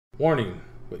Warning,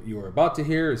 what you are about to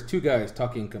hear is two guys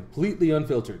talking completely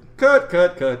unfiltered. Cut.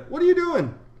 What are you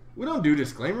doing? We don't do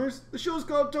disclaimers. The show's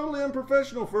called Totally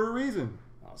Unprofessional for a reason.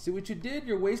 I'll see what you did.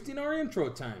 You're wasting our intro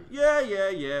time.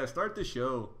 Yeah. Start the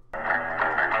show.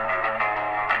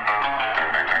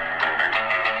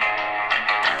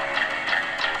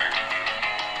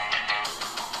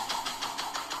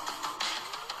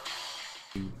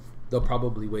 They'll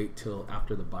probably wait till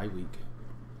after the bye week.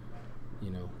 You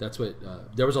know, that's what.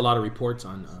 There was a lot of reports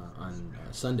on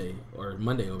Sunday or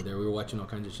Monday over there. We were watching all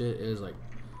kinds of shit. It was like,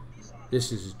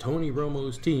 this is Tony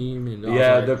Romo's team, and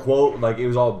yeah, like, the quote, like, it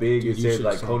was all big. Dude, it said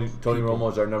like Tony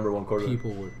Romo's our number one quarterback.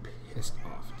 People were pissed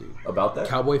off, dude. About that?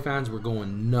 Cowboy fans were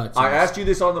going nuts. I asked you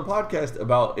this on the podcast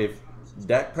about if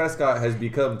Dak Prescott has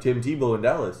become Tim Tebow in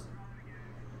Dallas.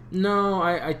 No,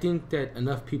 I think that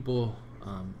enough people.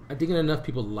 I think enough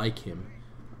people like him.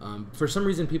 For some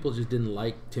reason, people just didn't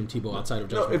like Tim Tebow outside of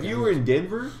Josh. No, if you were in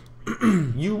Denver,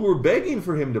 you were begging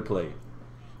for him to play.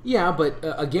 Yeah, but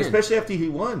again, especially after he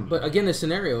won. But again, it's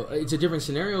a different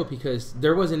scenario because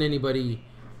there wasn't anybody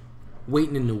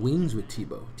waiting in the wings with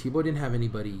Tebow. Tebow didn't have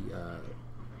anybody.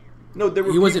 No, there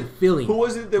were. He wasn't feeling. Who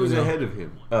was it that was ahead of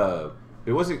him?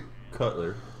 It wasn't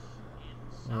Cutler.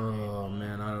 Oh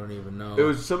man, I don't even know. It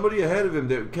was somebody ahead of him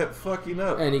that kept fucking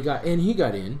up, and he got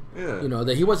in. Yeah, you know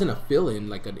that he wasn't a fill-in,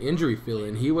 like an injury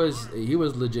fill-in. He was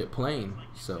legit playing.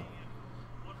 So,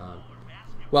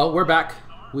 well, we're back.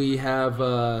 We have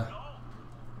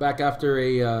back after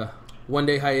a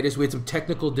one-day hiatus. We had some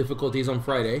technical difficulties on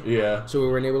Friday. Yeah, so we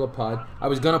weren't able to pod. I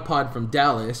was gonna pod from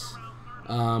Dallas,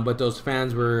 but those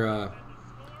fans were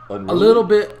a little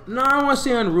bit. No, I don't want to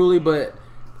say unruly, but.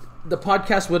 The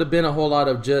podcast would have been a whole lot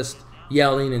of just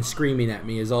yelling and screaming at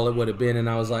me is all it would have been. And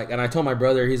I was like, and I told my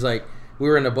brother, he's like, we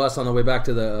were in a bus on the way back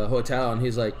to the hotel, and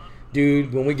he's like,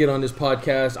 dude, when we get on this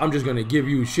podcast, I'm just going to give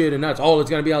you shit, and that's all it's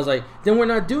going to be. I was like, then we're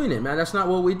not doing it, man. That's not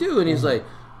what we do. And he's like,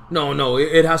 no,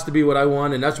 it has to be what I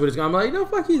want, and that's what it's going to be. I'm like, no,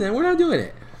 fuck you then. We're not doing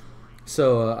it.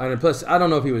 So, and plus, I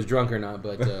don't know if he was drunk or not,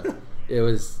 but... It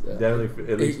was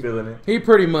definitely at least feeling it. He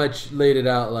pretty much laid it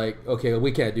out like, okay,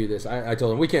 we can't do this. I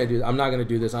told him we can't do this. I'm not gonna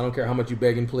do this. I don't care how much you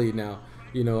beg and plead now.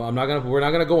 You know, we're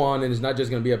not gonna go on, and it's not just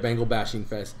gonna be a Bengal bashing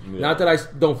fest. Yeah. Not that I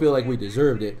don't feel like we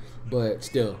deserved it, but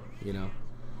still, you know.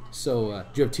 So,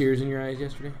 did you have tears in your eyes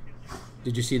yesterday?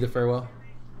 Did you see the farewell?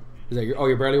 Is that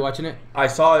you're barely watching it? I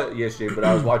saw it yesterday, but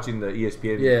I was watching the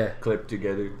ESPN clip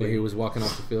together. Where he was walking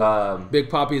off the field. Big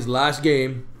Papi's last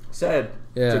game. Sad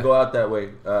to go out that way.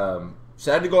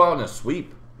 Sad to go out on a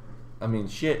sweep. I mean,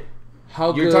 shit.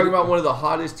 You're talking about one of the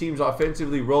hottest teams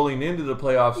offensively rolling into the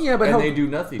playoffs, and they do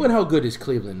nothing. But how good is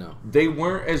Cleveland, though? They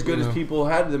weren't as good as people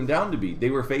had them down to be.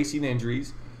 They were facing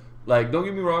injuries. Like, don't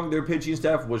get me wrong, their pitching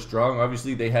staff was strong.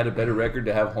 Obviously, they had a better record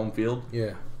to have home field.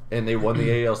 Yeah. And they won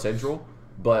the AL Central.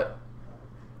 But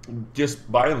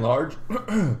just by and large,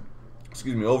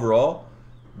 overall,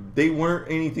 they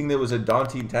weren't anything that was a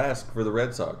daunting task for the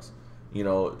Red Sox. You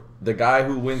know, the guy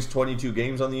who wins 22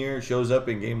 games on the year shows up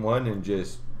in game one and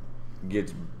just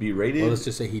gets berated. Well, let's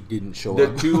just say he didn't show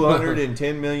up. The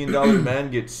 $210 million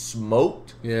man gets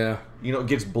smoked. Yeah. You know,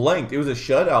 gets blanked. It was a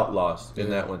shutout loss in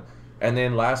that one. And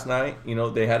then last night, you know,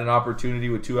 they had an opportunity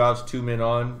with 2 outs, 2 men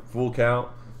on, full count,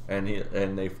 and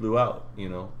they flew out, you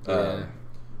know. Yeah.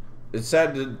 It's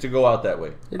sad to go out that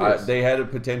way. They had a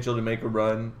potential to make a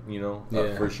run, you know,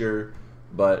 for sure.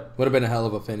 But would have been a hell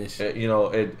of a finish. You know,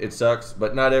 it sucks,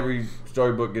 but not every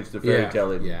storybook gets the fairy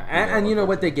tale. Yeah, and you know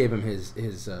what? They gave him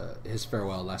his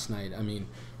farewell last night. I mean,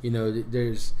 you know,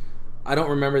 I don't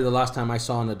remember the last time I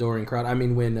saw an adoring crowd. I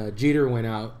mean, when Jeter went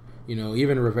out, you know,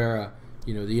 even Rivera,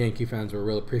 you know, the Yankee fans were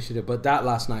real appreciative. But that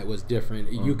last night was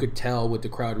different. You could tell with the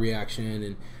crowd reaction,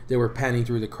 and they were panning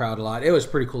through the crowd a lot. It was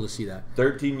pretty cool to see that.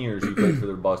 13 years he played for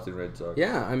the Boston Red Sox.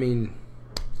 Yeah, I mean,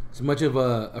 as much of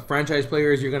a franchise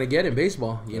player as you're going to get in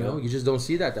baseball. You know, you just don't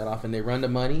see that often. They run the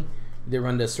money. They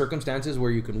run the circumstances where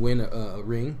you can win a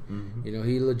ring. Mm-hmm. You know,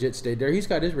 he legit stayed there. He's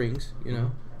got his rings, you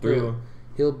know. 3 of them.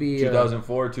 He'll be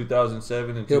 2004,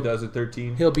 2007, and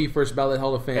 2013. He'll be first ballot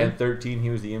Hall of Fame. And 13, he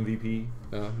was the MVP.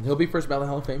 He'll be first ballot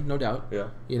Hall of Fame, no doubt. Yeah.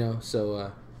 You know,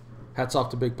 so hats off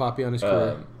to Big Papi on his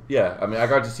career. Yeah, I mean, I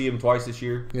got to see him twice this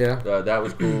year. Yeah. That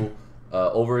was cool.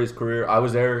 Over his career, I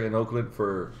was there in Oakland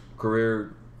for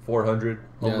career 400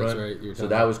 home run. Right. So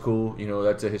that was cool. You know,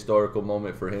 that's a historical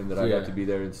moment for him that I got to be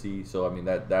there and see. So, I mean,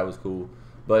 that was cool.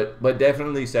 But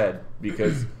definitely sad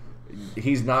because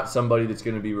he's not somebody that's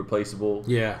going to be replaceable.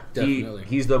 Yeah, definitely.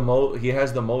 He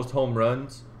has the most home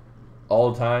runs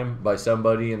all time by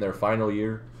somebody in their final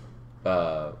year.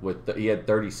 He had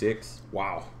 36.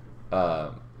 Wow.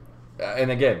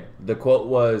 And again, the quote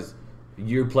was,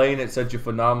 "You're playing at such a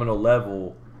phenomenal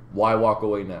level why walk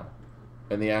away now?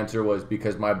 And the answer was,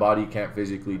 because my body can't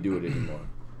physically do it anymore.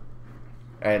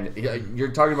 And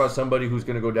you're talking about somebody who's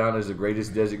going to go down as the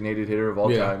greatest designated hitter of all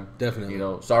time. Definitely. You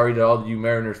know, sorry to all you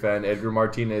Mariners fan. Edgar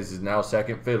Martinez is now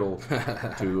second fiddle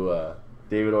to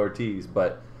David Ortiz,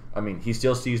 but I mean, he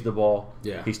still sees the ball.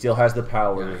 Yeah. He still has the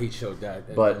power. Yeah, he showed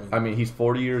that. But I mean, he's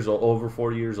 40 years old, over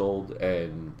 40 years old,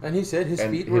 and he said his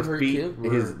feet were hurt too.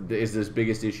 Is his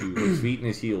biggest issue. His feet and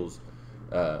his heels.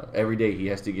 Every day he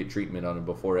has to get treatment on him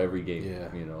before every game.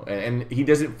 Yeah. You know, and he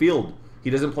doesn't field. He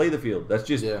doesn't play the field. That's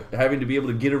just having to be able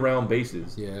to get around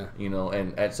bases. Yeah. You know,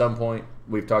 and at some point,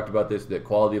 we've talked about this, that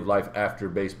quality of life after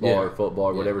baseball or football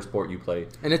or whatever sport you play.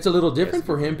 And it's a little different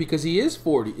for him because he is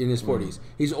 40 in his 40s.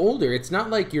 He's older. It's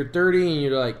not like you're 30 and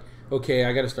you're like, okay,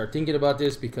 I got to start thinking about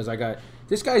this because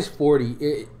this guy's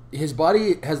 40. His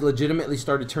body has legitimately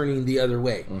started turning the other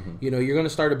way. Mm-hmm. You know, you're going to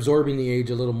start absorbing the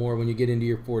age a little more when you get into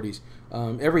your 40s.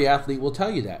 Every athlete will tell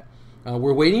you that.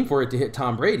 We're waiting for it to hit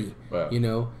Tom Brady, you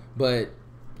know. But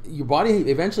your body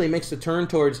eventually makes the turn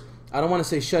towards, I don't want to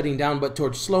say shutting down, but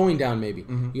towards slowing down maybe.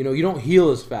 Mm-hmm. You know, you don't heal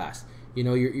as fast. You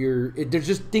know, there's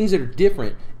just things that are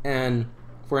different. And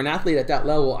for an athlete at that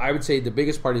level, I would say the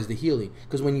biggest part is the healing.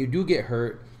 Because when you do get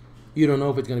hurt, you don't know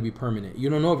if it's going to be permanent. You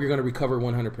don't know if you're going to recover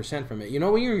 100% from it. You know,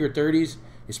 when you're in your 30s,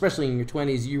 especially in your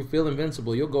 20s, you feel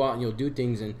invincible. You'll go out and you'll do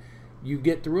things and you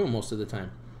get through them most of the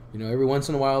time. You know, every once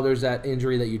in a while there's that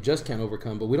injury that you just can't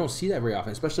overcome, but we don't see that very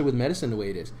often, especially with medicine the way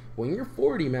it is. When you're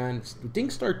 40, man,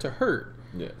 things start to hurt.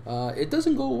 Yeah. It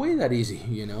doesn't go away that easy,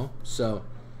 you know. So,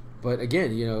 but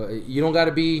again, you know, you don't got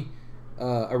to be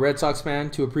a Red Sox fan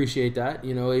to appreciate that.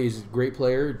 You know, he's a great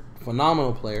player,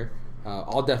 phenomenal player.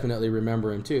 I'll definitely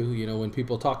remember him too. You know, when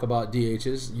people talk about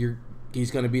DHs, he's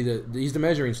going to be he's the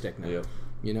measuring stick now. Yeah.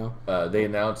 You know, they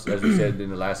announced, as we said in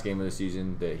the last game of the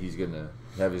season, that he's going to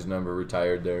have his number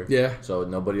retired there. Yeah. So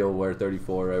nobody will wear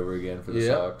 34 ever again for the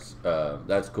Sox.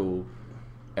 That's cool.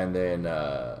 And then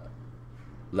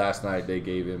last night they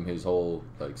gave him his whole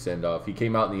send off. He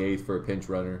came out in the 8th for a pinch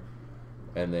runner,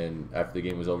 and then after the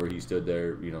game was over, he stood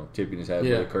there, you know, tipping his head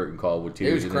with a curtain call with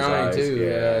tears in his eyes. He was crying too.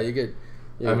 Yeah, you get.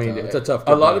 I mean, it's a tough.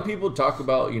 A lot of people talk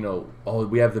about, you know, oh,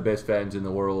 we have the best fans in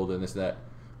the world and this and that.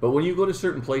 But when you go to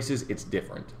certain places, it's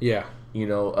different. Yeah. You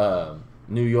know,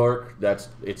 New York,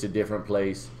 it's a different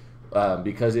place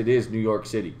because it is New York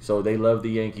City. So they love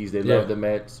the Yankees. They love the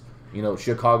Mets. You know,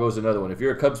 Chicago's another one. If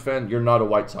you're a Cubs fan, you're not a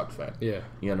White Sox fan. Yeah.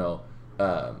 You know,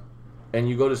 and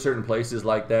you go to certain places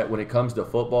like that. When it comes to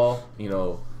football, you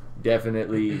know,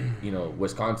 definitely, you know,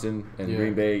 Wisconsin and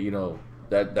Green Bay, you know,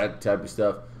 that type of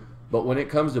stuff. But when it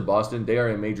comes to Boston, they are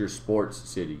a major sports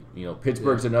city. You know,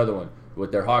 Pittsburgh's another one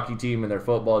with their hockey team and their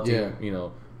football team. You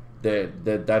know,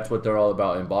 that's what they're all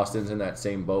about. And Boston's in that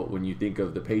same boat when you think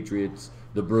of the Patriots,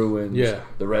 the Bruins,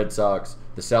 the Red Sox,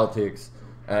 the Celtics.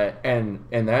 And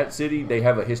that city, they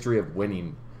have a history of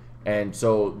winning. And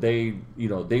so they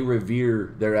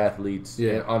revere their athletes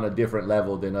on a different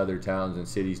level than other towns and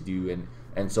cities do.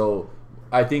 And so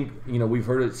I think, you know, we've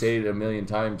heard it say it a million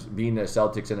times, being a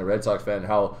Celtics and a Red Sox fan,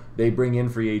 how they bring in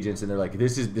free agents and they're like,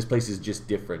 this place is just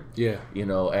different. Yeah. You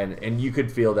know, and you could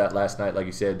feel that last night, like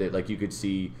you said, that like you could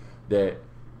see that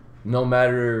no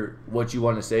matter what you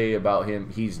want to say about him,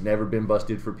 he's never been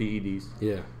busted for PEDs.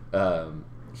 Yeah.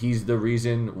 He's the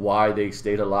reason why they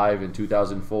stayed alive in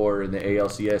 2004 in the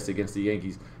ALCS against the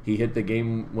Yankees. He hit the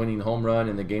game-winning home run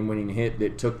and the game-winning hit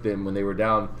that took them when they were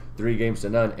down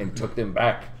 3-0 and took them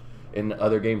back in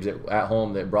other games at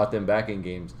home, that brought them back in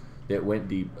games that went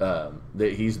deep.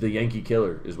 That he's the Yankee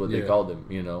killer is what they called him,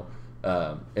 you know.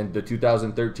 In the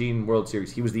 2013 World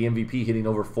Series, he was the MVP, hitting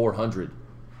over 400.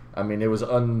 I mean, it was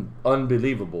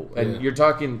unbelievable. And you're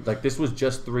talking, like, this was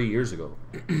just 3 years ago.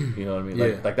 You know what I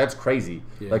mean? Like that's crazy.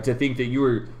 Yeah. Like, to think that you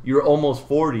were almost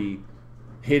 40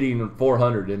 hitting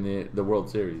 400 in the World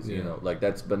Series, you know. Like,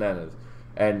 that's bananas.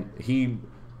 And he,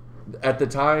 at the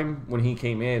time when he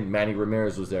came in, Manny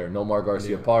Ramirez was there, Nomar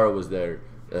Garciaparra was there,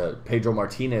 Pedro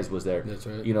Martinez was there. That's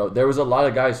right. You know, there was a lot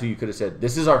of guys who you could have said,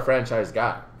 this is our franchise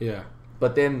guy. Yeah.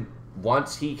 But then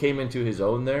once he came into his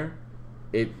own there,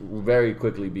 it very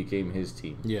quickly became his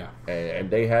team. Yeah. And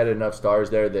they had enough stars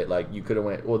there that, like, you could have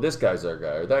went, well, this guy's our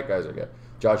guy or that guy's our guy.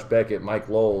 Josh Beckett, Mike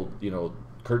Lowell, you know,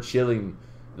 Kurt Schilling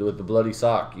with the bloody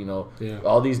sock, you know. Yeah.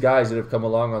 All these guys that have come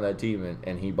along on that team,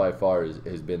 and he by far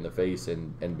has been the face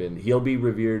and he'll be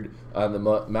revered on the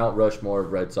Mount Rushmore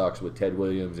of Red Sox with Ted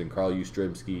Williams and Carl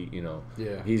Yastrzemski, you know.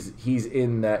 Yeah. He's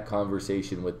in that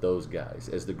conversation with those guys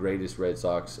as the greatest Red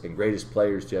Sox and greatest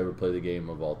players to ever play the game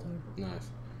of all time. Nice.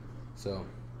 So,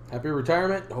 happy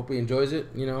retirement. Hope he enjoys it.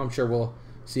 You know, I'm sure we'll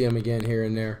see him again here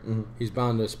and there. Mm-hmm. He's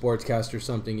bound to sportscast or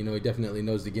something. You know, he definitely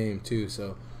knows the game too.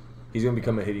 So, He's going to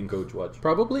become a hitting coach. Watch.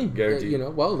 Probably. Guaranteed.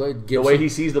 Gibson, the way he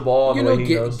sees the ball, the way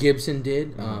he knows. Gibson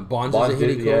did. Bonds is a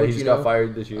hitting coach. Yeah, he just got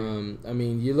fired this year. I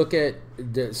mean, you look at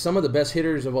some of the best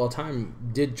hitters of all time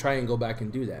did try and go back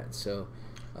and do that. So,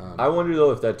 I wonder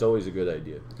though if that's always a good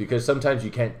idea, because sometimes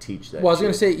you can't teach that. Well, I was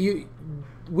going to say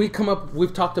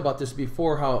we've talked about this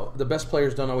before, how the best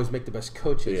players don't always make the best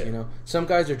coaches. Yeah. Some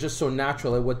guys are just so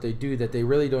natural at what they do that they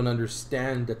really don't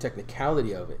understand the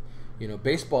technicality of it.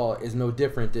 Baseball is no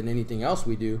different than anything else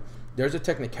we do. There's a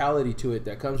technicality to it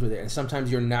that comes with it, and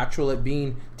sometimes you're natural at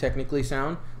being technically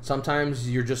sound. Sometimes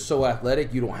you're just so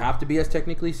athletic you don't have to be as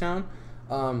technically sound.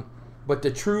 But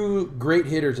the true great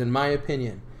hitters, in my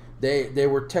opinion, they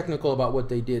were technical about what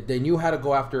they did. They knew how to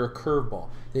go after a curveball.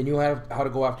 They knew how to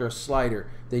go after a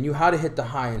slider. They knew how to hit the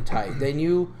high and tight. They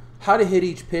knew how to hit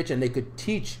each pitch, and they could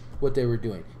teach what they were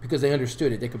doing because they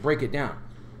understood it. They could break it down.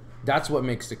 That's what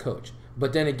makes the coach.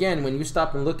 But then again, when you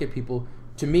stop and look at people,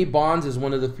 to me, Bonds is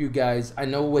one of the few guys. I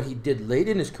know what he did late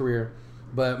in his career,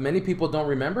 but many people don't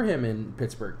remember him in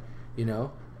Pittsburgh.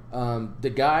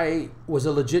 The guy was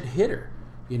a legit hitter.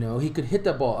 He could hit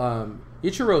the ball.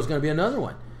 Ichiro is going to be another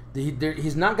one.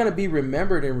 He's not going to be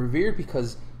remembered and revered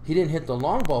because he didn't hit the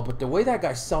long ball, but the way that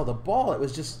guy saw the ball, it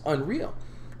was just unreal.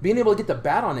 Being able to get the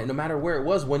bat on it no matter where it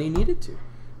was when he needed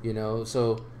to.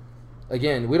 So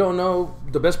again, we don't know.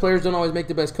 The best players don't always make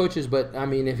the best coaches, but I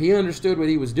mean, if he understood what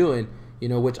he was doing,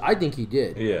 which I think he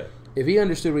did. Yeah. If he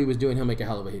understood what he was doing, he'll make a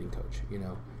hell of a hitting coach.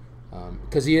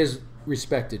 Because he is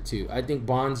respected too. I think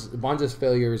Bonds'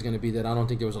 failure is going to be that I don't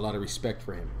think there was a lot of respect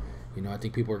for him. I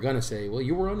think people are going to say, well,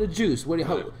 you were on the juice. What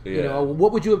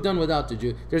would you have done without the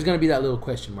juice? There's going to be that little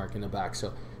question mark in the back.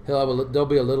 So there'll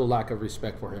be a little lack of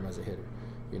respect for him as a hitter.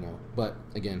 But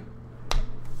again,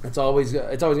 it's always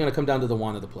going to come down to the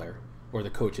want of the player or the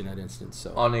coach in that instance.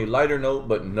 So on a lighter note,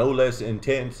 but no less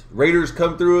intense, Raiders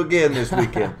come through again this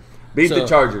weekend. Beat the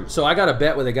Chargers. So I got a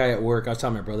bet with a guy at work. I was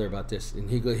telling my brother about this, and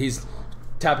he's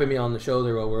tapping me on the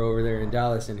shoulder while we're over there in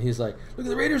Dallas, and he's like, "Look at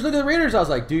the Raiders! Look at the Raiders!" I was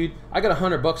like, "Dude, I got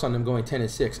 $100 on them going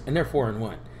 10-6, and they're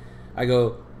 4-1." I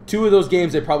go, 2 of those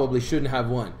games they probably shouldn't have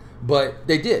won, but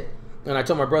they did. And I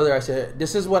told my brother, I said,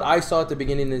 "This is what I saw at the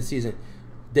beginning of the season.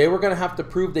 They were going to have to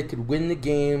prove they could win the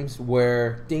games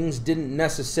where things didn't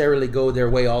necessarily go their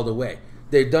way all the way.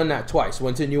 They've done that twice.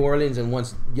 Once in New Orleans and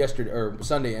once yesterday or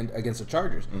Sunday against the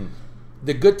Chargers.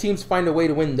 The good teams find a way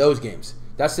to win those games.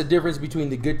 That's the difference between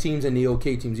the good teams and the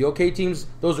okay teams. The okay teams,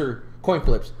 those are coin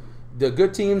flips. The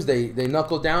good teams, they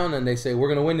knuckle down and they say, we're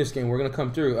going to win this game. We're going to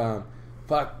come through.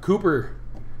 Cooper,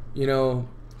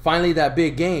 finally that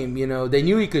big game, they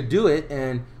knew he could do it,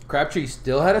 and Crabtree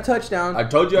still had a touchdown. I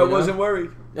told you I wasn't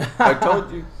worried. I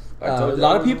told you. A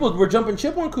lot of people were jumping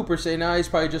ship on Cooper, saying, he's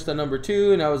probably just a number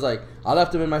 2. And I was like, I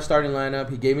left him in my starting lineup.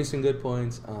 He gave me some good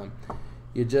points.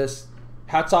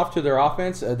 Hats off to their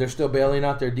offense. They're still bailing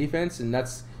out their defense. And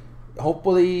that's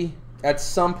hopefully at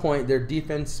some point their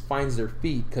defense finds their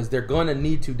feet because they're going to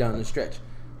need to down the stretch.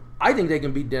 I think they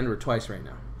can beat Denver twice right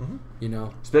now.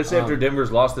 Especially after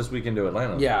Denver's lost this weekend to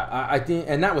Atlanta. Yeah, I think,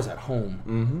 and that was at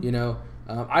home.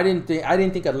 I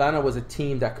didn't think Atlanta was a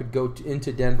team that could go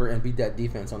into Denver and beat that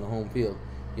defense on the home field.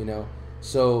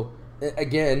 So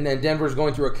again, and Denver's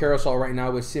going through a carousel right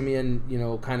now with Simeon,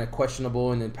 kind of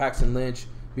questionable, and then Paxton Lynch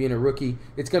being a rookie.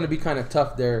 It's going to be kind of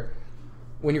tough there.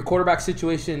 When your quarterback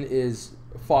situation is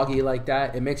foggy like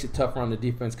that, it makes it tougher on the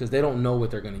defense because they don't know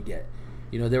what they're going to get.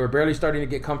 They were barely starting to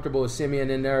get comfortable with Simeon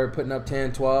in there, putting up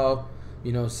 10, 12,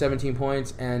 17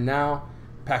 points. And now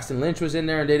Paxton Lynch was in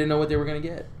there, and they didn't know what they were going to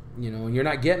get. And you're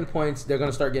not getting points, they're going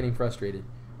to start getting frustrated.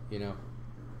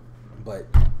 But,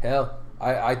 hell,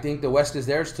 I think the West is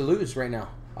theirs to lose right now.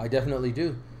 I definitely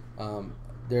do. I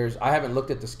haven't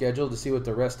looked at the schedule to see what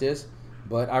the rest is,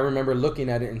 but I remember looking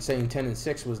at it and saying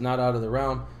 10-6 was not out of the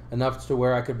realm enough to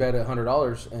where I could bet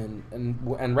 $100,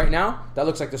 and right now that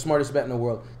looks like the smartest bet in the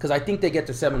world because I think they get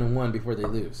to 7-1 before they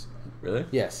lose. Really?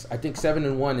 Yes, I think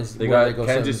 7-1 is they where got they go.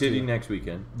 Kansas City next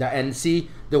weekend. And see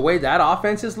the way that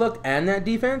offense has looked and that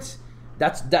defense,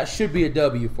 that should be a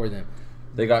W for them.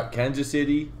 They got Kansas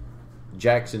City,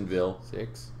 Jacksonville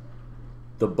 6,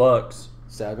 the Bucks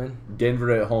 7,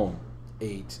 Denver at home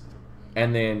 8,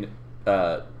 and then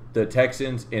the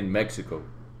Texans in Mexico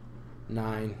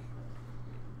 9.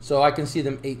 So I can see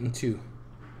them 8-2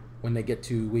 when they get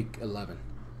to week 11.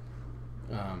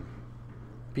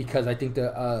 Because I think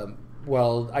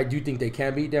I do think they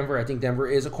can beat Denver. I think Denver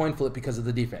is a coin flip because of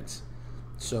the defense.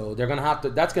 So they're gonna have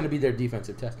to. That's gonna be their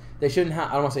defensive test. They shouldn't have.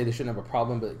 I don't want to say they shouldn't have a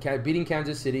problem, but beating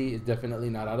Kansas City is definitely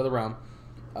not out of the realm.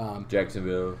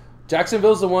 Jacksonville.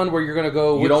 Jacksonville's the one where you're going to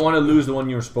go. You don't want to lose the one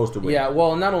you were supposed to win. Yeah,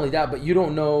 well, not only that, but you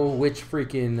don't know which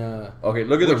freaking. Okay,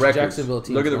 look at the records. Jacksonville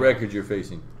team. Look at the records you're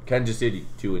facing. Kansas City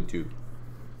 2-2,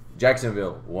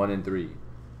 Jacksonville 1-3,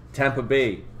 Tampa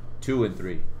Bay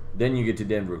 2-3. Then you get to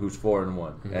Denver, who's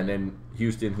 4-1, and then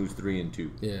Houston, who's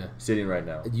 3-2. Yeah, sitting right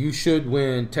now. You should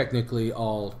win technically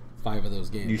all 5 of those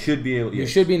games. You should be able. Yes. You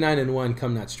should be 9-1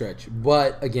 come that stretch.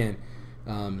 But again,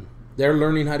 they're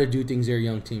learning how to do things. They're a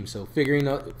young team, so figuring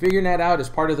that out is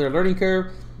part of their learning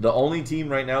curve. The only team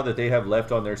right now that they have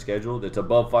left on their schedule that's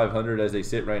above 500 as they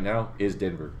sit right now is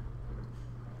Denver.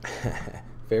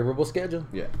 Favorable schedule.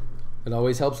 Yeah. It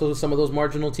always helps some of those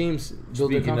marginal teams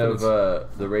build their confidence. Speaking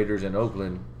of the Raiders in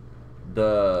Oakland,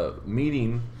 the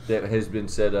meeting that has been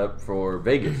set up for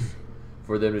Vegas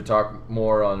for them to talk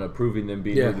more on approving them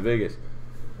being moved to Vegas.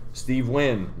 Steve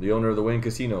Wynn, the owner of the Wynn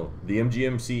Casino, the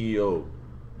MGM CEO,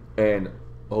 and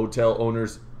hotel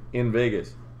owners in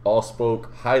Vegas all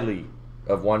spoke highly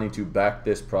of wanting to back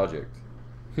this project.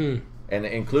 And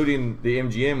including the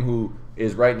MGM, who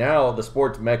is right now the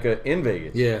sports mecca in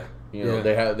Vegas. Yeah. You know,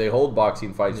 they hold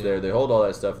boxing fights there. They hold all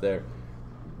that stuff there.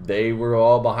 They were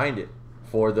all behind it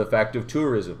for the fact of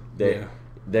tourism.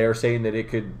 They're saying that it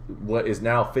could, what is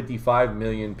now 55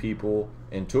 million people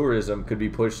in tourism, could be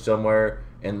pushed somewhere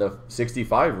in the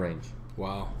 65 range.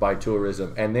 Wow. By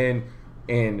tourism. And then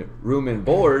in room and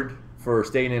board for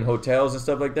staying in hotels and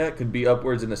stuff like that could be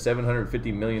upwards in the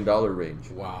 $750 million range.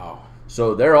 Wow.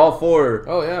 So they're all for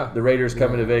the Raiders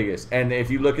coming to Vegas. And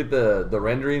if you look at the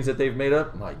renderings that they've made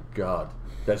up, my God,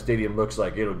 that stadium looks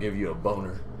like it'll give you a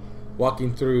boner.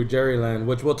 Walking through Jerryland,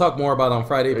 which we'll talk more about on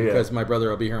Friday because my brother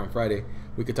will be here on Friday.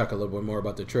 We could talk a little bit more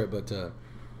about the trip. But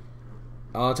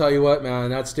I'll tell you what, man,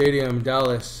 that stadium,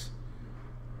 Dallas,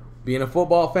 being a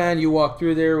football fan, you walk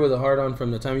through there with a heart on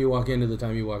from the time you walk in to the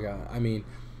time you walk out. I mean,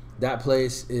 that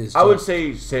place is... I would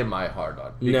say semi-hard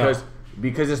on.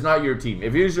 Because it's not your team.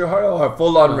 If it was your heart, I'll have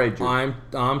full-on Ranger.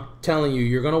 I'm telling you,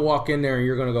 you're going to walk in there and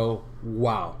you're going to go,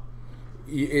 wow.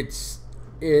 It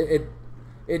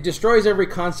destroys every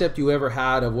concept you ever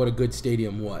had of what a good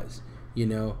stadium was. You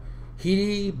know,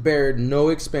 he bared no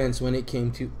expense when it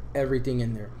came to everything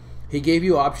in there. He gave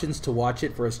you options to watch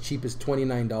it for as cheap as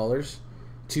 $29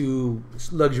 to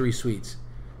luxury suites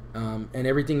and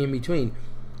everything in between.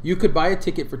 You could buy a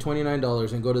ticket for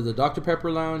 $29 and go to the Dr.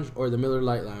 Pepper Lounge or the Miller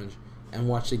Lite Lounge and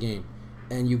watch the game.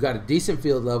 And you got a decent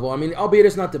field level. I mean, albeit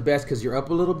it's not the best because you're up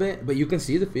a little bit, but you can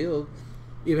see the field.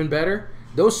 Even better,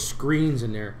 those screens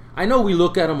in there. I know we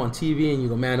look at them on TV and you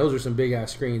go, man, those are some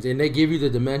big-ass screens. And they give you the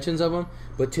dimensions of them.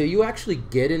 But till you actually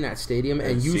get in that stadium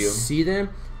and you see them,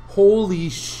 holy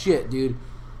shit, dude.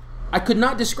 I could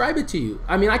not describe it to you.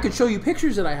 I mean, I could show you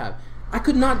pictures that I have. I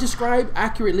could not describe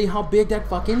accurately how big that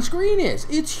fucking screen is.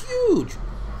 It's huge.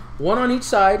 One on each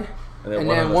side, and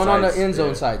then one on the end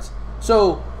zone sides.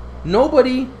 So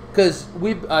nobody, because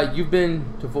you've been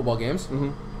to football games.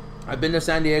 Mm-hmm. I've been to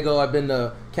San Diego. I've been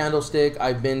to Candlestick.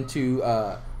 I've been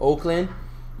to Oakland.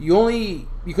 You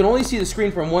can only see the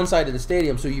screen from one side of the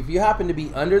stadium. So if you happen to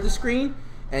be under the screen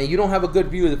and you don't have a good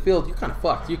view of the field, you're kind of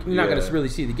fucked. You're not going to really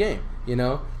see the game. You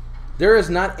know, there is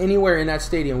not anywhere in that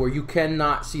stadium where you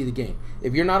cannot see the game.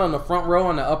 If you're not on the front row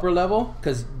on the upper level,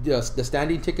 because the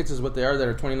standing tickets is what they are, that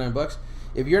are $29.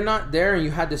 If you're not there and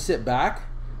you had to sit back,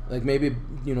 like maybe,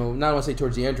 you know, not want to say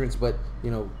towards the entrance, but, you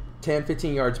know, 10,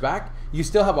 15 yards back, you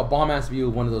still have a bomb-ass view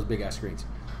of one of those big-ass screens.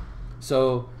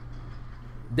 So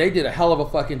they did a hell of a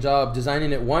fucking job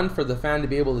designing it, one, for the fan to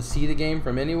be able to see the game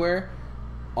from anywhere.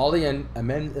 All the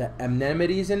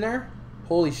amenities in there,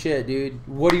 holy shit, dude.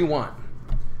 What do you want?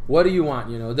 What do you want?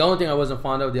 You know, the only thing I wasn't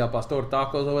fond of, the Al Pastor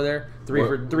tacos over there, three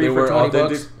for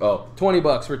 $20. Oh,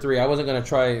 $20 for 3. I wasn't gonna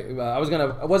try. I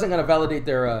wasn't gonna validate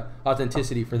their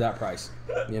authenticity for that price.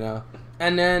 You know,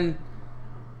 and then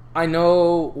I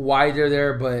know why they're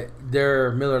there, but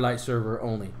they're Miller Lite server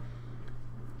only.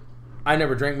 I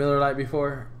never drank Miller Lite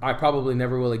before. I probably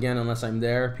never will again unless I'm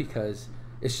there because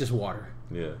it's just water.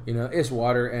 Yeah. You know, it's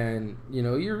water, and you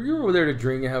know you're over there to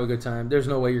drink and have a good time. There's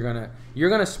no way you're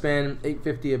gonna spend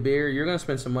 $8.50 a beer. You're gonna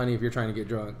spend some money if you're trying to get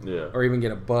drunk, or even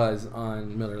get a buzz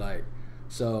on Miller Lite.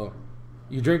 So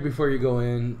you drink before you go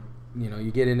in. You know,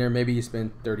 you get in there. Maybe you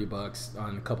spend $30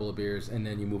 on a couple of beers, and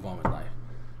then you move on with life.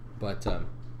 But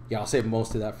yeah, I'll save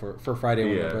most of that for Friday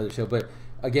when my brother's show. But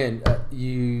again,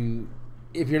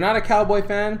 if you're not a Cowboy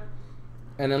fan,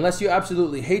 and unless you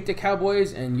absolutely hate the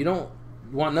Cowboys and you don't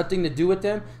want nothing to do with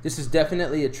them, this is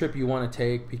definitely a trip you want to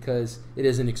take because it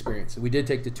is an experience. We did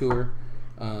take the tour.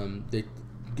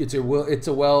 It's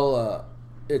a well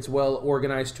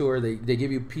organized tour. They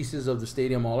give you pieces of the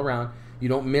stadium all around. You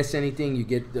don't miss anything. You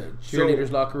get the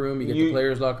cheerleaders' locker room. You get the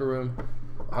players' locker room.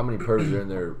 how many pervs are in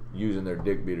there using their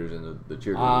dick beaters in the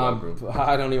cheerleader locker room?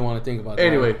 I don't even want to think about that.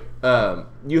 Anyway,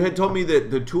 you had told me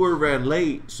that the tour ran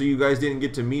late, so you guys didn't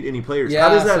get to meet any players. How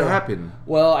does that happen?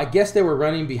 Well, I guess they were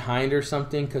running behind or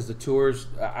something because the tours.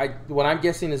 What I'm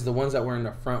guessing is the ones that were in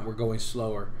the front were going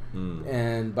slower,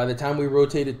 and by the time we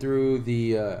rotated through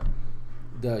the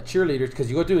cheerleaders, because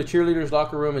you go through the cheerleaders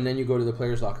locker room and then you go to the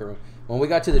players locker room. When we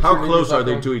got to the how close are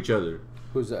they to each other?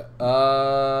 Who's that?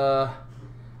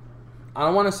 I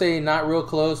don't want to say not real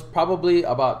close. Probably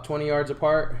about 20 yards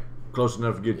apart. Close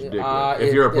enough to get your dick wet.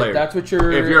 If you're a player.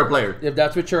 If you're a player. If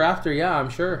that's what you're after, yeah, I'm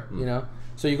sure. You know.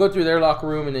 So you go through their locker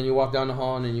room and then you walk down the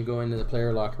hall and then you go into the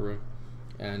player locker room.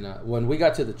 And when we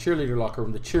got to the cheerleader locker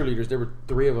room, the cheerleaders, there were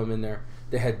 3 of them in there.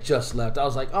 They had just left. I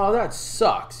was like, oh, that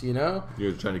sucks, you know? You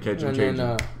were trying to catch them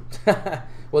changing.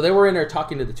 Well, they were in there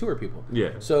talking to the tour people.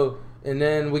 Yeah. So, and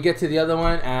then we get to the other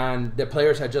one, and the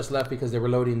players had just left because they were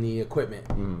loading the equipment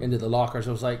into the lockers.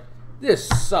 I was like, this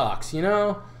sucks, you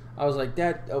know? I was like,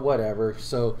 that, whatever.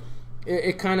 So,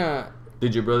 it kind of...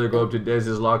 Did your brother go up to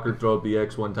Dez's locker, throw up the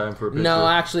X one time for a picture? No,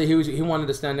 actually, he wanted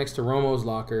to stand next to Romo's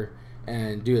locker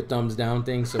and do a thumbs down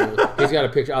thing. So, he's got a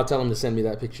picture. I'll tell him to send me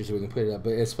that picture so we can put it up.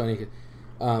 But it's funny.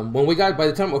 When we got, by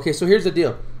the time... Okay, so here's the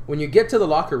deal. When you get to the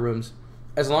locker rooms...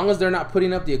 As long as they're not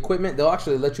putting up the equipment, they'll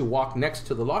actually let you walk next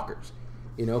to the lockers,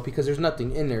 you know, because there's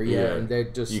nothing in there yet, and they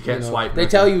just you can't swipe. They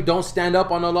tell you don't stand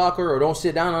up on the locker or don't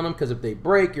sit down on them because if they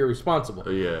break, you're responsible.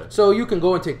 Yeah. So you can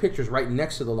go and take pictures right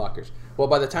next to the lockers. Well,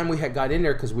 by the time we had got in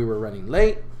there, because we were running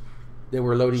late, they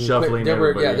were loading, shuffling. They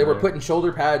were putting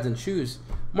shoulder pads and shoes.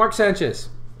 Mark Sanchez.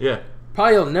 Yeah.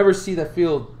 Probably you'll never see that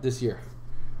field this year.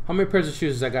 How many pairs of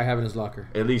shoes does that guy have in his locker?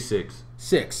 At least 6.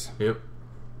 6. Yep.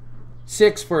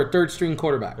 6 for a third-string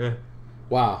quarterback. Yeah.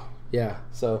 Wow. Yeah.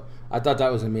 So I thought that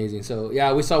was amazing. So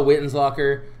yeah, we saw Witten's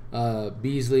locker,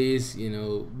 Beasley's. You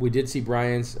know, we did see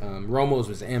Bryant's. Romo's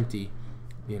was empty.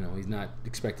 You know, he's not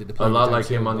expected to play. A lot like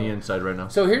him on the inside right now.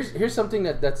 So here's something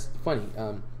that's funny.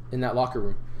 In that locker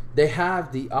room, they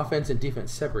have the offense and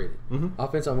defense separated.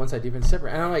 Offense on one side, defense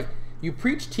separate. And I'm like, you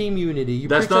preach team unity.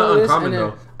 That's not uncommon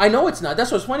though. I know it's not.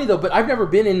 That's what's funny though. But I've never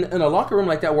been in a locker room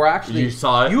like that where actually you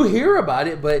saw it. You hear about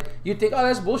it, but you think, oh,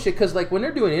 that's bullshit. Because like when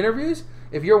they're doing interviews,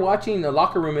 if you're watching the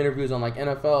locker room interviews on like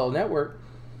NFL Network,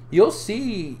 you'll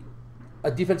see a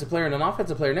defensive player and an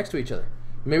offensive player next to each other.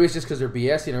 Maybe it's just because they're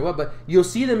BSing or what, but you'll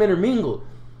see them intermingled.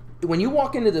 When you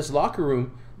walk into this locker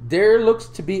room, there looks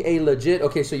to be a legit.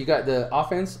 Okay, so you got the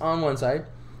offense on one side,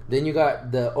 then you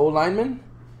got the O lineman,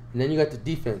 and then you got the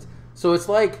defense. So it's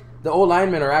like the O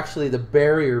linemen are actually the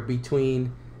barrier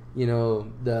between, you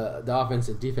know, the offense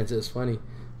and defense. It's funny.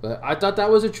 But I thought that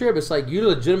was a trip. It's like you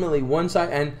legitimately one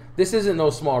side, and this isn't no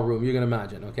small room, you can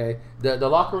imagine, okay? The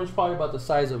locker room is probably about the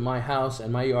size of my house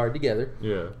and my yard together.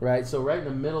 Yeah. Right? So right in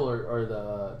the middle are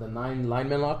the 9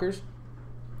 lineman lockers,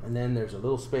 and then there's a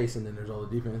little space, and then there's all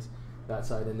the defense, that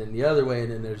side, and then the other way,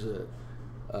 and then there's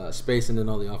a space, and then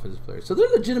all the offensive players. So they're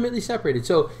legitimately separated.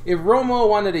 So if Romo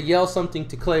wanted to yell something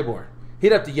to Claiborne,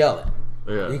 he'd have to yell it.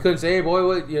 Yeah. He couldn't say, "Hey, boy,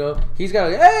 what?" You know, he's got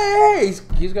to, hey,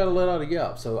 he's got to let out a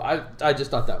yell. So I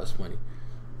just thought that was funny.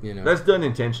 You know, that's done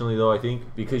intentionally, though. I think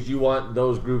because you want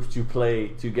those groups to play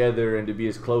together and to be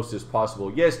as close as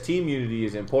possible. Yes, team unity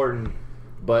is important,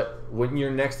 but when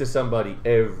you're next to somebody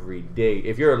every day,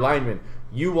 if you're a lineman,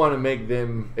 you want to make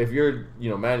them. If you're,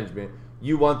 management,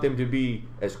 you want them to be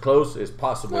as close as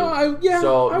possible. So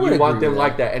you want them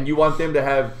like that, and you want them to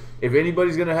have. If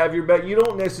anybody's going to have your back, you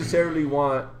don't necessarily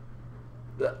want.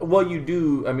 Well, you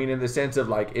do. I mean, in the sense of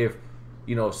like, if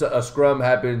a scrum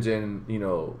happens and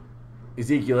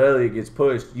Ezekiel Elliott gets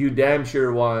pushed, you damn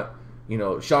sure want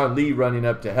Sean Lee running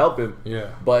up to help him. Yeah.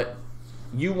 But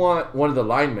you want one of the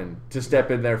linemen to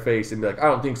step in their face and be like, I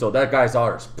don't think so. That guy's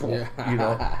ours. Yeah.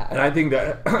 And I think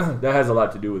that that has a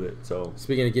lot to do with it. So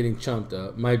speaking of getting chumped,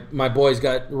 my boys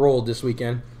got rolled this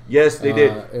weekend. Yes, they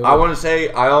did. I want to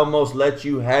say I almost let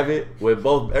you have it with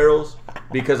both barrels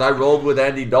because I rolled with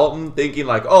Andy Dalton thinking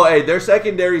like, oh, hey, their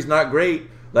secondary's not great.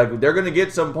 Like, they're going to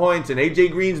get some points, and A.J.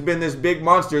 Green's been this big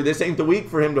monster. This ain't the week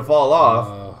for him to fall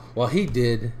off. Well, he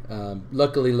did.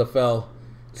 Luckily, LaFell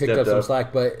picked up some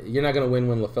slack, but you're not going to win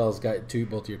when LaFell's got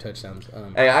both your touchdowns.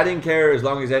 Hey, I didn't care as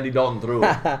long as Andy Dalton threw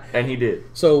it, and he did.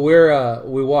 So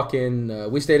we walk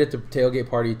in. We stayed at the tailgate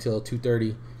party till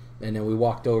 2:30. And then we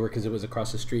walked over because it was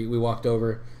across the street. We walked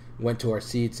over, went to our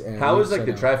seats. And how was like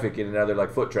the traffic in and out there,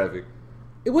 like foot traffic?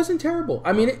 It wasn't terrible.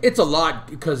 I mean, it's a lot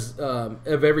because of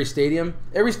every stadium.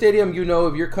 Every stadium, you know,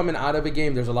 if you're coming out of a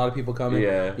game, there's a lot of people coming.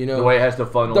 Yeah, you know, the way it has to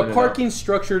funnel. The parking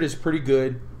structured is pretty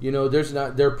good. You know,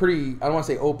 they're pretty. I don't want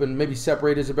to say open. Maybe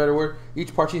separated is a better word.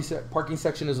 Each parking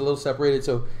section is a little separated,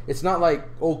 so it's not like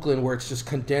Oakland where it's just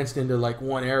condensed into like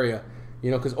one area.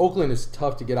 You know, because Oakland is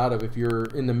tough to get out of if you're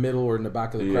in the middle or in the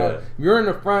back of the crowd. If you're in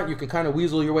the front, you can kind of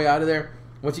weasel your way out of there.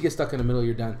 Once you get stuck in the middle,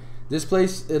 you're done. This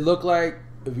place, it looked like.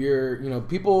 If you're, you know,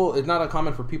 people, it's not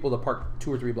uncommon for people to park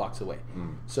 2 or 3 blocks away.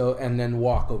 So, and then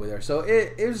walk over there. So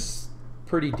it was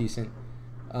pretty decent.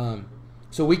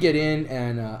 So we get in,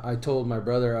 and I told my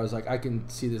brother, I was like, I can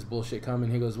see this bullshit coming.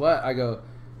 He goes, what? I go,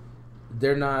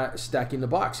 they're not stacking the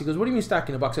box. He goes, what do you mean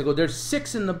stacking the box? I go, there's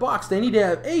 6 in the box. They need to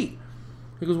have 8.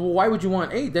 He goes, well, why would you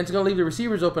want 8? Then it's going to leave the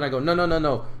receivers open. I go,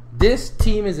 no. This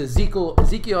team is Ezekiel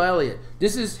Elliott.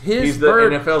 This is his He's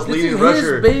bird. the NFL's this leading is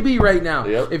rusher. His baby right now.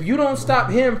 Yep. If you don't stop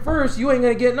him first, you ain't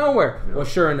going to get nowhere. Yep. Well,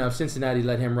 sure enough, Cincinnati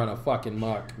let him run a fucking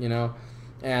muck, you know,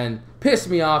 and pissed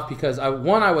me off because,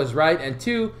 one, I was right, and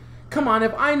 2, come on,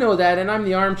 if I know that and I'm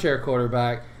the armchair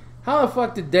quarterback, how the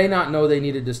fuck did they not know they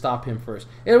needed to stop him first?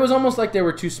 It was almost like they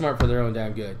were too smart for their own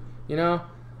damn good, you know?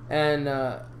 And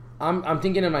I'm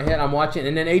thinking in my head, I'm watching,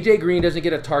 and then A.J. Green doesn't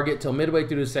get a target till midway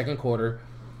through the second quarter,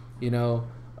 you know?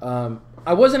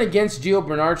 I wasn't against Gio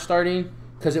Bernard starting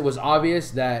because it was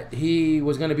obvious that he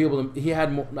was going to be able to. He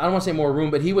had more, I don't want to say more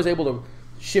room, but he was able to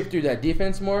shift through that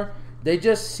defense more. They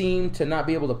just seemed to not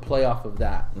be able to play off of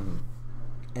that. Mm-hmm.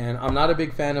 And I'm not a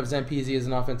big fan of Zampese as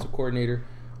an offensive coordinator,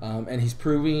 and he's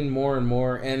proving more and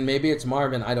more. And maybe it's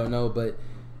Marvin, I don't know, but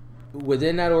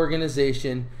within that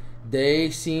organization, they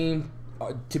seem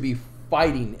to be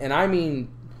fighting, and I mean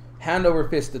hand over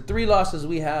fist. The 3 losses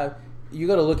we have. You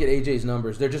got to look at AJ's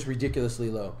numbers. They're just ridiculously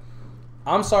low.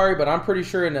 I'm sorry, but I'm pretty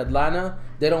sure in Atlanta,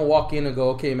 they don't walk in and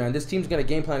go, okay, man, this team's going to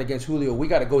game plan against Julio. We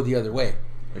got to go the other way.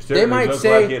 They might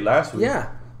say, like it last week.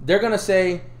 Yeah, they're going to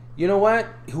say, you know what?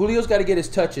 Julio's got to get his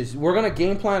touches. We're going to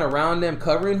game plan around them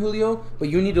covering Julio, but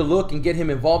you need to look and get him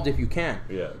involved if you can.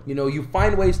 Yeah. You know, you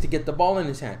find ways to get the ball in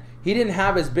his hand. He didn't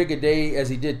have as big a day as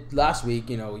he did last week.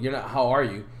 You know, you're not. How are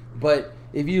you? But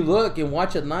if you look and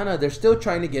watch Atlanta, they're still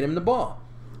trying to get him the ball.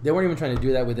 They weren't even trying to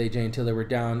do that with AJ until they were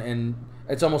down, and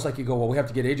it's almost like you go, well, we have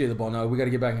to get AJ the ball now. We got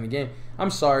to get back in the game. I'm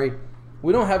sorry.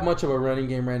 We don't have much of a running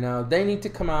game right now. They need to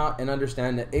come out and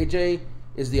understand that AJ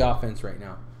is the offense right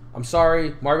now. I'm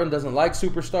sorry. Marvin doesn't like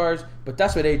superstars, but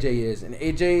that's what AJ is, and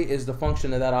AJ is the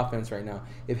function of that offense right now.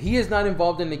 If he is not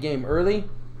involved in the game early,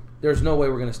 there's no way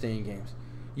we're going to stay in games.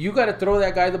 You got to throw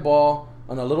that guy the ball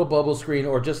on a little bubble screen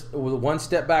or just with 1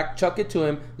 step back, chuck it to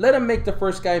him, let him make the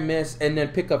first guy miss, and then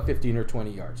pick up 15 or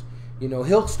 20 yards. You know,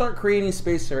 he'll start creating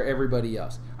space for everybody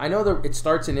else. I know that it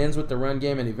starts and ends with the run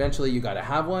game, and eventually you got to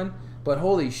have one, but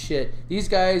holy shit, these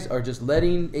guys are just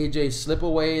letting AJ slip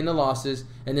away in the losses,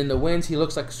 and in the wins, he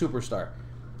looks like a superstar.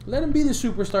 Let him be the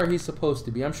superstar he's supposed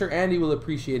to be. I'm sure Andy will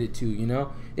appreciate it too, you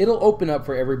know? It'll open up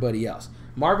for everybody else.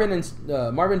 Marvin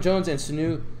Jones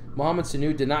and Mohamed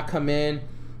Sanu did not come in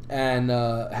and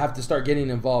have to start getting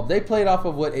involved. They played off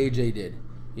of what AJ did.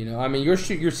 You know, I mean, you're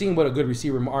seeing what a good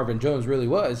receiver Marvin Jones really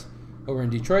was over in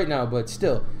Detroit now, but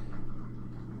still,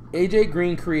 AJ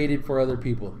Green created for other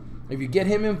people. If you get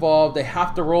him involved, they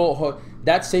have to roll.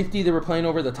 That safety they were playing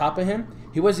over the top of him,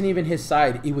 he wasn't even his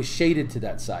side. He was shaded to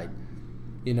that side.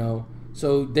 You know,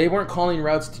 so they weren't calling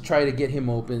routes to try to get him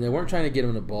open. They weren't trying to get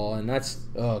him the ball, and that's,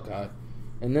 oh, God.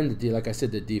 And then, like I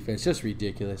said, the defense, just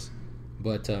ridiculous.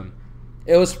 But,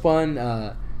 it was fun.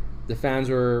 The fans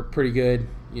were pretty good.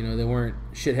 You know, they weren't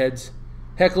shitheads,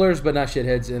 hecklers, but not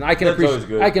shitheads. And I can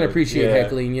appreciate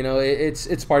heckling. You know,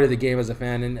 it's part of the game as a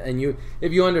fan. And you,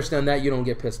 if you understand that, you don't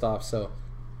get pissed off. So,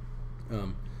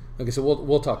 okay, so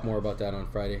we'll talk more about that on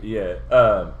Friday.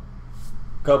 Yeah.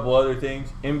 Couple other things.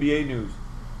 NBA news.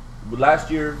 Last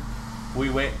year,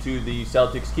 we went to the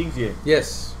Celtics Kings game.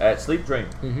 Yes. At Sleep Train.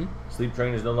 Mm-hmm. Sleep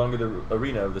Train is no longer the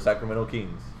arena of the Sacramento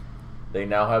Kings. They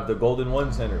now have the Golden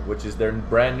One Center, which is their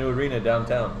brand new arena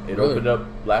downtown. It opened up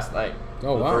last night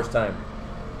for the first time.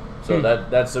 So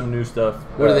that's some new stuff.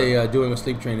 What are they doing with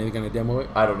Sleep Train? Are they going to demo it?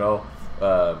 I don't know.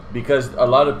 Because a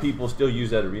lot of people still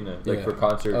use that arena, for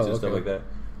concerts and stuff like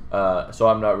that. So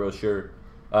I'm not real sure.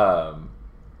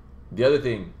 The other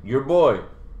thing, your boy,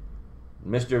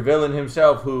 Mr. Villain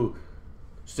himself, who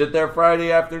sit there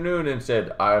Friday afternoon and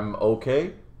said, I'm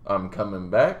okay, I'm coming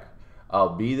back,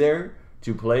 I'll be there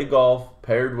to play golf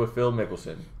paired with Phil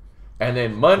Mickelson. And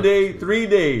then Monday, 3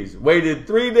 days. Waited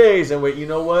 3 days and wait, you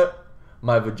know what?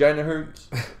 My vagina hurts.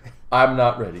 I'm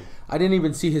not ready. I didn't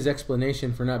even see his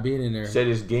explanation for not being in there. Said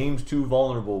his game's too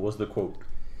vulnerable was the quote.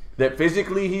 That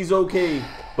physically he's okay,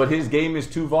 but his game is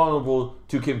too vulnerable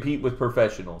to compete with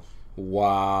professionals.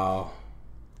 Wow.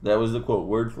 That was the quote,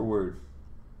 word for word.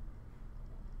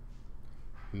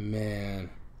 Man,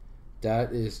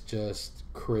 that is just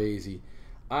crazy.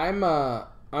 I'm a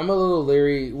little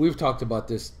leery. We've talked about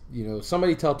this. You know,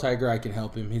 somebody tell Tiger I can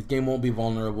help him. His game won't be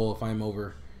vulnerable if I'm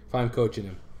coaching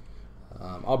him.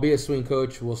 I'll be a swing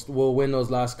coach. We'll win those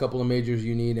last couple of majors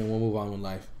you need, and we'll move on with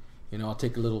life. You know, I'll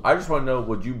take a little. I just want to know,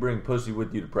 would you bring pussy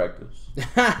with you to practice?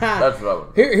 That's what I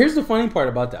want. Here's the funny part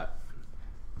about that.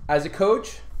 As a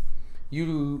coach,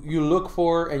 you look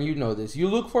for, and you know this, you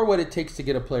look for what it takes to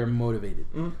get a player motivated.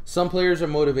 Mm-hmm. Some players are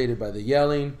motivated by the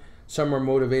yelling. Some are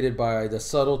motivated by the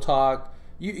subtle talk.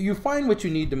 You find what you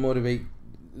need to motivate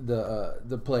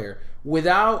the player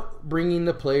without bringing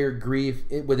the player grief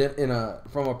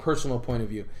from a personal point of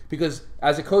view. Because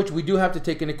as a coach, we do have to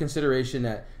take into consideration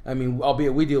that, I mean,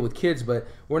 albeit we deal with kids, but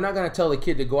we're not going to tell the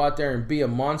kid to go out there and be a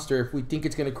monster if we think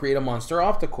it's going to create a monster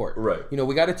off the court. Right. You know,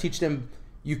 we got to teach them,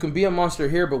 you can be a monster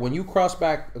here, but when you cross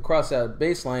back across that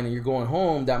baseline and you're going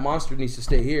home, that monster needs to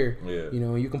stay here. Yeah. You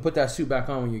know, you can put that suit back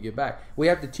on when you get back. We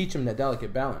have to teach them that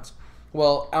delicate balance.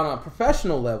 Well, on a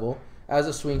professional level, as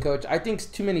a swing coach, I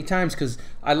think too many times, because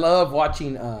I love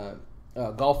watching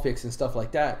Golf Fix and stuff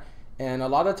like that, and a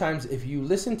lot of times if you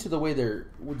listen to the way the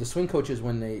swing coaches,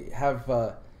 when they have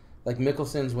like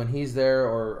Mickelson's when he's there,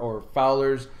 or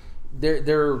Fowler's,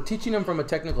 they're teaching them from a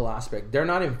technical aspect. They're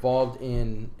not involved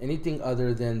in anything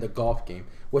other than the golf game,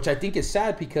 which I think is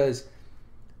sad, because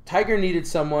Tiger needed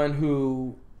someone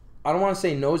who, I don't want to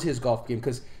say knows his golf game,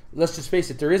 because let's just face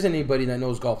it, there isn't anybody that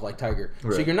knows golf like Tiger.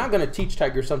 Right. So you're not going to teach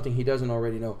Tiger something he doesn't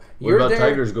already know. What about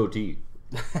Tiger's goatee?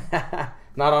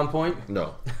 Not on point?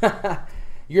 No.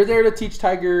 You're there to teach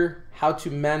Tiger how to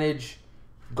manage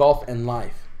golf and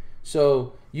life.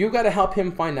 So you got to help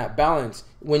him find that balance.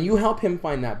 When you help him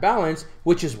find that balance,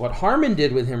 which is what Harman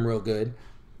did with him real good,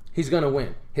 he's going to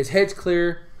win. His head's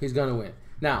clear, he's going to win.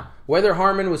 Now, whether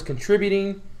Harman was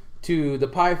contributing to the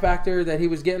pie factor that he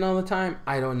was getting all the time,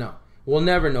 I don't know. We'll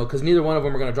never know, because neither one of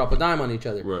them are going to drop a dime on each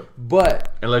other. Right.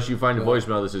 But unless you find a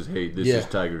voicemail that says, "Hey, this is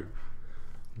Tiger.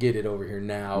 Get it over here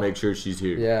now. Make sure she's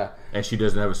here." Yeah. And she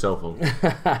doesn't have a cell phone.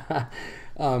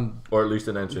 Or at least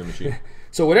an answering machine.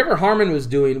 So whatever Harman was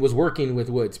doing was working with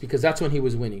Woods, because that's when he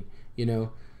was winning, you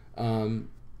know.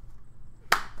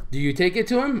 Do you take it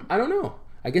to him? I don't know.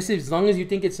 I guess as long as you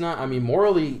think it's not, I mean,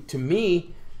 morally, to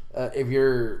me, if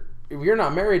you're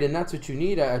not married and that's what you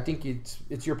need, I think it's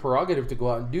your prerogative to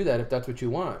go out and do that if that's what you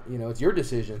want. You know, it's your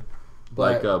decision.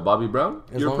 But, like Bobby Brown?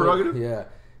 Your prerogative? Yeah.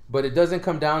 But it doesn't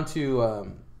come down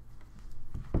to...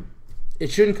 it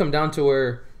shouldn't come down to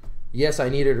where, yes, I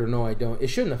need it or no, I don't. It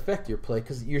shouldn't affect your play,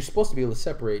 because you're supposed to be able to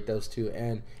separate those two.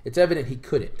 And it's evident he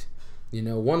couldn't. You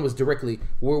know, one was directly...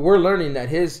 We're learning that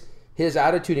his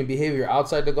attitude and behavior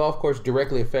outside the golf course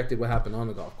directly affected what happened on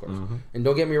the golf course. Mm-hmm. And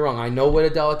don't get me wrong, I know what a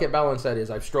delicate balance that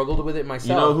is. I've struggled with it myself.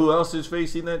 You know who else is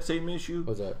facing that same issue?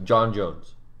 What's that? John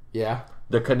Jones. Yeah.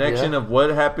 The connection of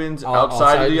what happens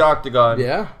outside of the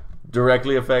octagon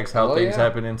directly affects how things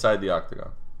happen inside the octagon.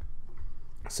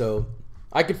 So,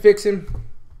 I could fix him.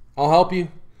 I'll help you.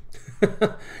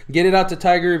 Get it out to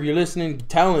Tiger if you're listening.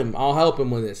 Tell him I'll help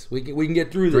him with this. We can get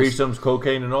through this. Threesomes,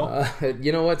 cocaine, and all.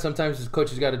 You know what? Sometimes his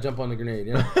coaches got to jump on the grenade.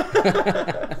 You know?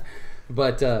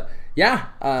 But I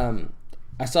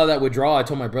saw that withdrawal. I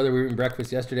told my brother we were eating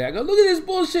breakfast yesterday. I go, look at this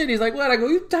bullshit. He's like, what? I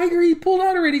go, Tiger, he pulled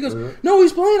out already. He goes, no,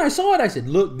 he's playing. I saw it. I said,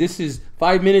 look, this is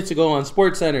 5 minutes ago on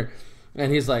SportsCenter.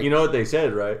 And he's like, you know what they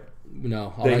said, right?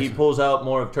 No. That he pulls out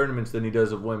more of tournaments than he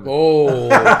does of women. Oh.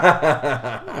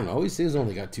 I don't know. He's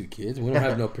only got 2 kids. We don't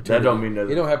have no paternity. That don't mean nothing.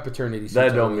 You don't have paternity.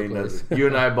 That don't mean nothing. You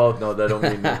and I both know that don't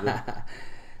mean nothing.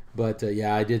 But,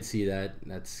 yeah, I did see that.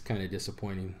 That's kind of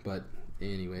disappointing. But,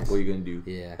 anyways. What are you going to do?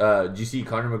 Yeah. Did you see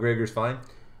Conor McGregor's fine?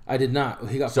 I did not.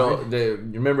 He got fined. You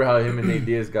remember how him and Nate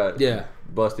Diaz got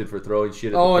busted for throwing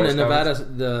shit at the press conference?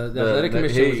 The Athletic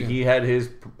Commission. He had his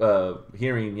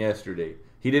hearing yesterday.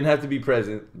 He didn't have to be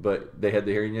present, but they had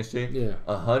the hearing yesterday. Yeah.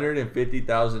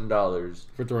 $150,000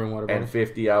 for throwing water bottles and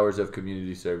 50 hours of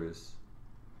community service.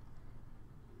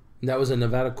 And that was a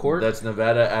Nevada court? That's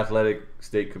Nevada Athletic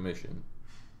State Commission.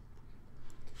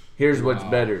 Here's what's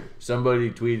better.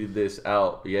 Somebody tweeted this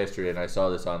out yesterday, and I saw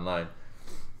this online.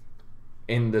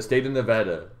 In the state of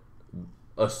Nevada,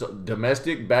 a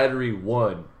domestic battery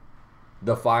 1,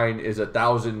 the fine is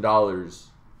 $1,000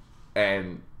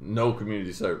 and no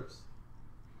community service.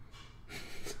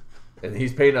 And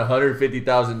he's paying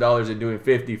 $150,000 and doing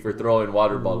 50 for throwing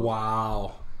water bottles.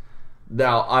 Wow.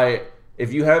 Now,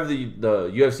 if you have the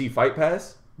UFC Fight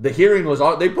Pass, the hearing was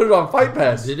on. They put it on Fight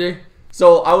Pass. Did they?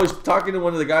 So I was talking to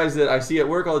one of the guys that I see at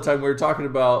work all the time. We were talking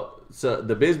about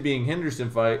the Bisping Henderson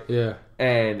fight. Yeah.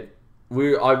 And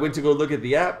I went to go look at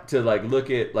the app to like look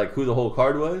at like who the whole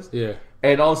card was. Yeah.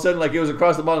 And all of a sudden, like, it was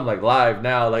across the bottom, like, live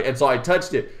now. Like, and so I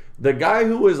touched it. The guy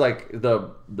who was, like,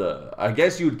 the I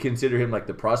guess you would consider him, like,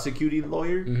 the prosecuting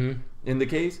lawyer in the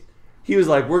case. He was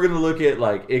like, we're going to look at,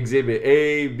 like, exhibit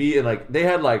A, B, and, like, they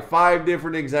had, like, 5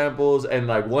 different examples. And,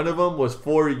 like, one of them was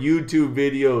 4 YouTube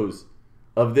videos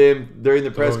of them during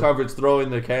the press conference throwing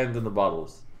the cans and the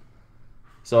bottles.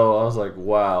 So I was like,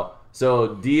 wow.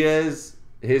 So Diaz...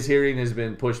 his hearing has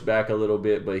been pushed back a little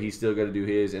bit, but he's still got to do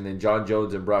his. And then John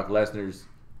Jones and Brock Lesnar's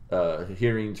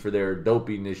hearings for their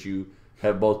doping issue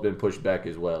have both been pushed back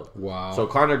as well. Wow. So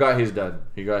Conor got his done.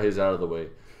 He got his out of the way.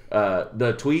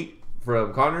 The tweet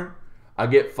from Conor, I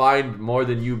get fined more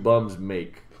than you bums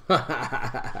make.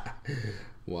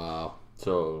 Wow.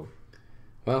 So,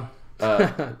 well.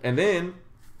 and then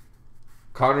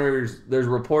there's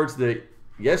reports that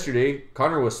yesterday,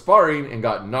 Conor was sparring and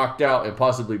got knocked out and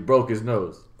possibly broke his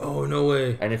nose. Oh, no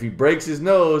way. And if he breaks his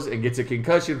nose and gets a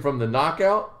concussion from the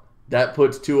knockout, that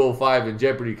puts 205 in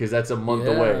jeopardy because that's a month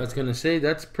away. I was going to say,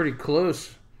 that's pretty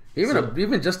close.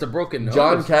 Even just a broken nose.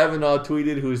 John Kavanaugh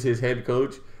tweeted, who's his head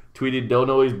coach, tweeted, don't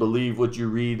always believe what you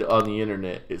read on the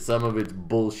internet. Some of it's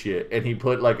bullshit. And he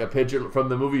put like a picture from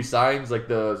the movie Signs, like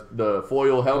the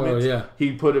foil helmets. Oh, yeah.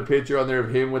 He put a picture on there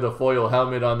of him with a foil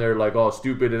helmet on there, like all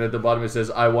stupid. And at the bottom it says,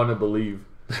 I want to believe.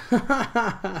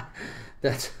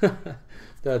 That's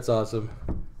awesome.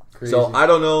 Crazy. So I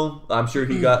don't know. I'm sure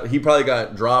he probably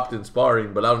got dropped in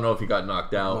sparring, but I don't know if he got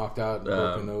knocked out. Knocked out,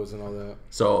 broken nose and all that.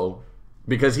 So...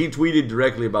 because he tweeted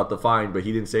directly about the fine, but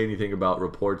he didn't say anything about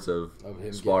reports of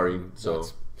him sparring.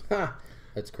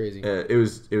 That's crazy. It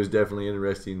was definitely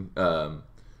interesting.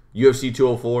 UFC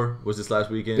 204 was this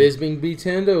last weekend. Bisping beats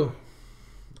Hendo.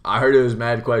 I heard it was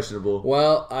mad questionable.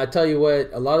 Well, I tell you what,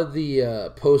 a lot of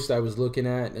the posts I was looking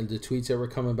at and the tweets that were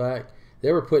coming back,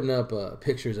 they were putting up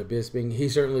pictures of Bisping. He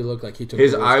certainly looked like he took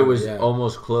his the worst eye of was it,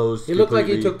 almost closed. He looked like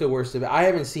he took the worst of it. I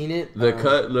haven't seen it. The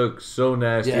cut looked so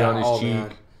nasty on his cheek.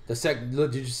 Man.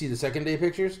 Did you see the second day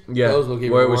pictures? Yeah, those look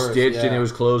even where it was worse. stitched and it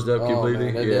was closed up completely.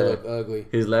 Man, they look ugly.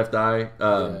 His left eye.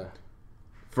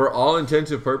 For all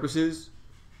intents and purposes,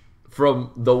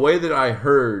 from the way that I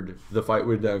heard the fight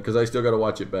went down, because I still got to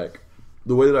watch it back.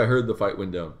 The way that I heard the fight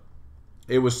went down,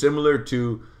 it was similar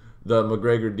to the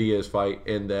McGregor-Diaz fight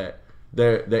in that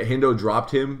Hendo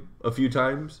dropped him a few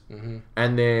times,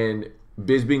 and then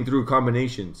Bisping threw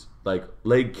combinations like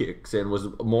leg kicks and was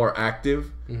more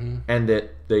active, and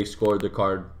that they scored the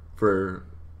card for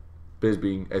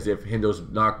Bisping as if Hendo's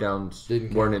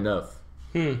knockdowns weren't enough.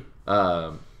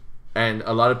 And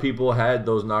a lot of people had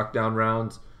those knockdown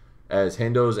rounds as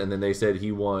Hendo's, and then they said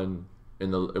he won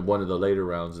in one of the later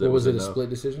rounds. What was it, a split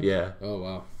decision? Yeah. Oh,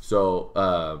 wow. So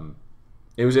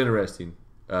it was interesting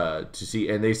to see.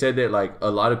 And they said that like a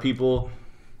lot of people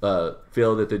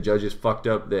feel that the judges fucked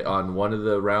up that on one of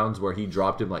the rounds where he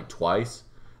dropped him like twice,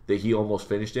 that he almost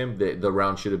finished him, that the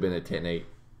round should have been a 10-8.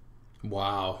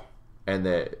 Wow. And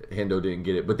that Hendo didn't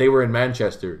get it. But they were in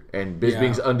Manchester, and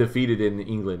Bisping's undefeated in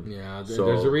England. Yeah,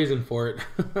 there's a reason for it.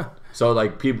 So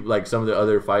like people, like some of the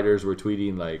other fighters were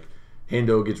tweeting like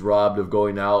Hendo gets robbed of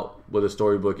going out with a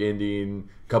storybook ending.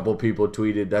 A couple people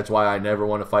tweeted, that's why I never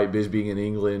want to fight Bisping in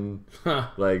England.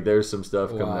 Like there's some stuff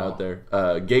coming out there.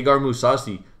 Gegard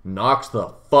Mousasi knocks the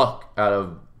fuck out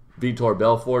of Vitor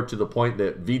Belfort to the point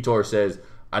that Vitor says,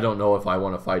 I don't know if I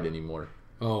want to fight anymore.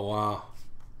 Oh, wow.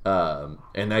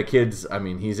 And that kid's, I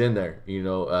mean, he's in there, you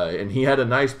know, and he had a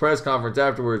nice press conference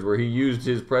afterwards where he used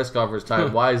his press conference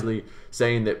time wisely,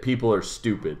 saying that people are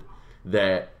stupid,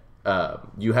 that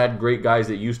you had great guys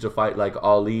that used to fight like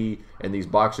Ali and these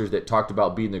boxers that talked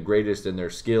about being the greatest and their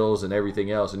skills and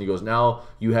everything else, and he goes, now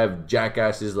you have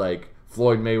jackasses like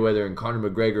Floyd Mayweather and Conor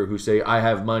McGregor who say, I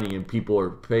have money, and people are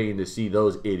paying to see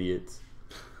those idiots.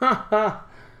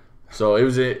 So it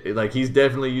was like he's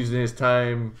definitely using his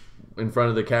time in front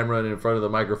of the camera and in front of the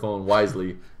microphone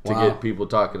wisely to get people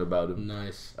talking about him.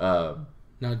 Nice. Now,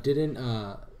 did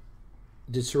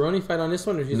Cerrone fight on this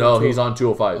one? Or he's on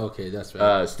 205. Okay, that's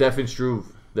right. Stefan Struve,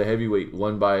 the heavyweight,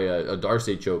 won by a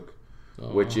Darce choke,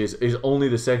 which is only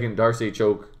the second Darce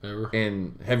choke ever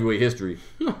in heavyweight history.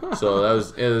 So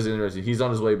it was interesting. He's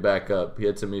on his way back up. He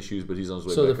had some issues, but he's on his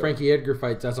way back up. So the Frankie Edgar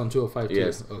fight, that's on 205 too?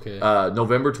 Yes. Okay.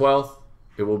 November 12th,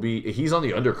 it will be. He's on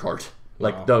the undercard.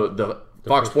 Like the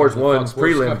Fox Sports 1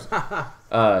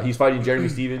 prelims. He's fighting Jeremy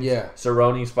Stevens. Yeah.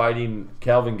 Cerrone's fighting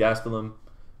Calvin Gastelum.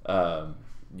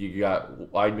 You got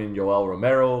Weidman Yoel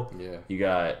Romero. Yeah. You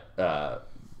got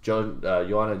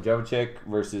Joanna Jędrzejczyk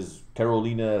versus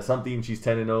Carolina something. She's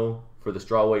 10-0 for the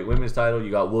strawweight women's title. You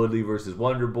got Woodley versus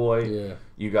Wonder Boy. Yeah.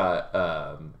 You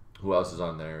got Who else is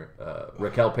on there?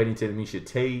 Raquel Pennington and Miesha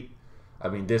Tate. I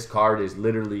mean, this card is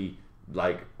literally,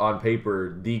 like, on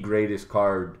paper, the greatest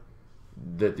card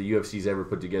that the UFC's ever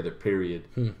put together, period.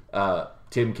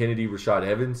 Tim Kennedy, Rashad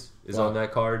Evans is on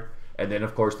that card. And then,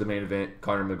 of course, the main event,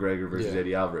 Conor McGregor versus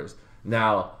Eddie Alvarez.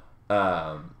 Now,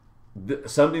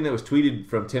 something that was tweeted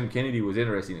from Tim Kennedy was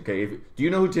interesting. Okay, do you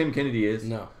know who Tim Kennedy is?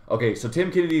 No. Okay, so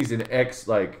Tim Kennedy is an ex,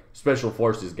 like, special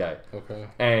forces guy. Okay.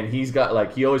 And he's got,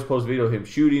 like, he always posts video of him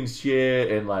shooting shit,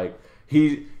 and, like,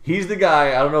 he's the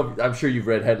guy. I don't know. I'm sure you've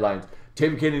read headlines.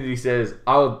 Tim Kennedy says,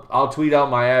 "I'll tweet out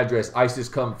my address. ISIS,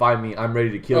 come find me. I'm ready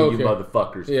to kill you,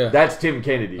 motherfuckers." Yeah. That's Tim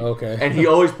Kennedy. Okay. And he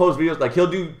always posts videos, like, he'll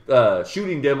do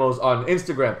shooting demos on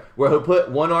Instagram where he'll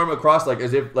put one arm across, like,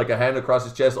 as if, like, a hand across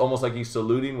his chest, almost like he's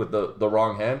saluting with the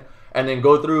wrong hand, and then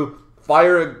go through,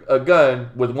 fire a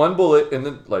gun with one bullet, and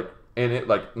then, like, in it,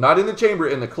 like, not in the chamber,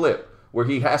 in the clip, where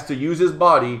he has to use his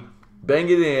body, bang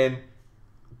it in,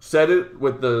 set it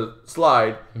with the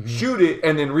slide, shoot it,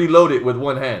 and then reload it with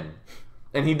one hand.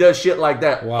 And he does shit like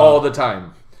that all the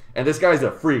time. And this guy's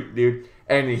a freak, dude.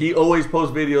 And he always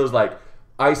posts videos like,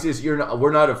 ISIS,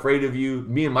 we're not afraid of you.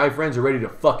 Me and my friends are ready to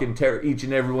fucking tear each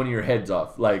and every one of your heads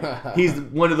off. Like, he's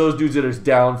one of those dudes that is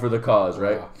down for the cause,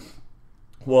 right? Wow.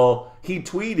 Well, he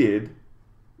tweeted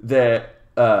that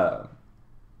the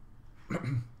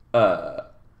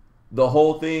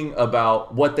whole thing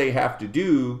about what they have to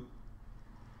do.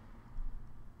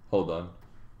 Hold on.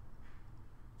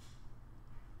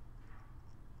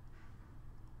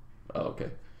 Oh, okay.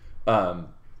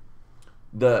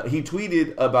 He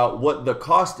tweeted about what the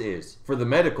cost is for the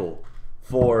medical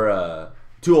for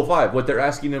 205, what they're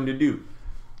asking them to do.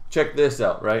 Check this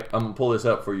out, right? I'm gonna pull this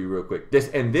up for you real quick.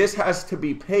 This has to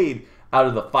be paid out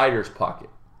of the fighter's pocket.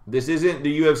 This isn't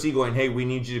the UFC going, "Hey, we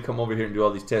need you to come over here and do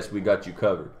all these tests. We got you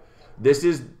covered." This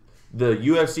is the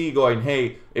UFC going,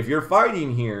 "Hey, if you're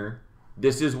fighting here,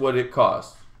 this is what it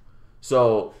costs."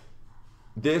 So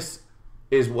this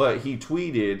is what he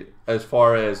tweeted as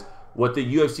far as what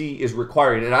the UFC is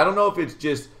requiring. And I don't know if it's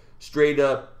just straight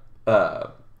up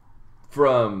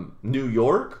from New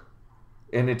York,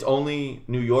 and it's only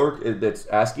New York that's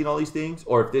asking all these things,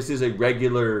 or if this is a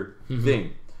regular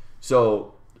thing.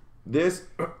 So this,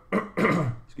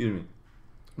 excuse me,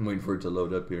 I'm waiting for it to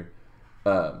load up here.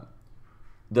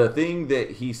 The thing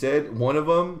that he said, one of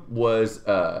them was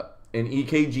an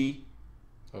EKG.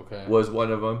 Okay. Was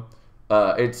one of them.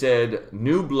 It said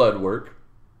new blood work.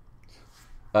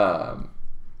 And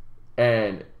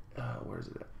where is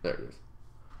it at? There it is.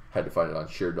 Had to find it on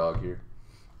ShareDog here.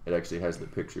 It actually has the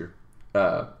picture.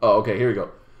 Okay, here we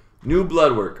go. New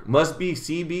blood work must be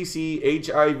CBC,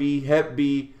 HIV, Hep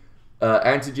B,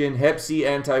 antigen, Hep C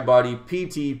antibody,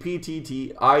 PT,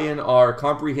 PTT, INR,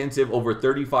 comprehensive over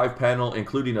 35 panel,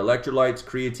 including electrolytes,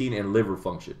 creatine, and liver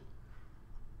function.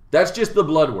 That's just the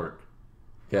blood work.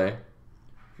 Okay.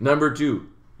 Number 2,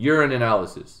 urine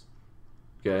analysis.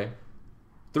 Okay.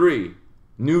 3,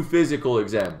 new physical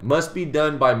exam. Must be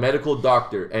done by medical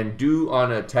doctor and due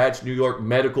on attached New York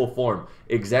medical form.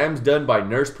 Exams done by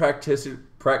nurse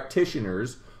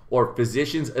practitioners or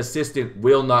physician's assistant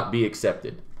will not be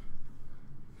accepted.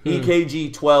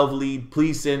 EKG 12 lead.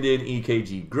 Please send in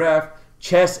EKG graph.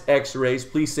 Chest x-rays.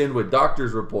 Please send with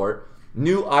doctor's report.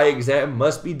 New eye exam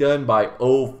must be done by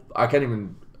I can't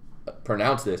even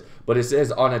pronounce this, but it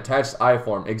says on attached eye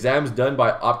form. Exams done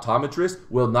by optometrist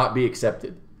will not be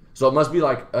accepted. So it must be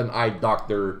like an eye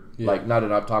doctor, like not an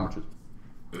optometrist.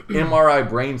 MRI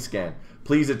brain scan.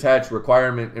 Please attach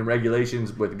requirement and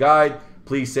regulations with guide.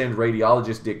 Please send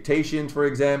radiologist dictations for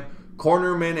exam.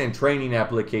 Cornerman and training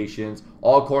applications.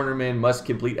 All cornermen must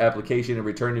complete application and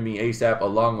return to me ASAP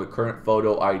along with current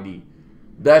photo ID.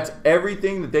 That's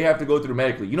everything that they have to go through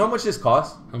medically. You know how much this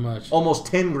costs? How much? Almost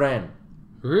 10 grand.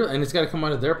 Really? And it's got to come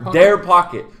out of their pocket? Their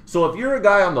pocket. So if you're a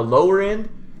guy on the lower end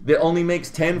that only makes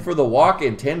 10 for the walk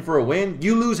and 10 for a win,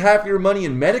 you lose half your money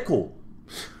in medical.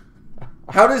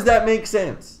 How does that make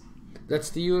sense? That's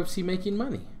the UFC making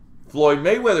money. Floyd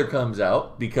Mayweather comes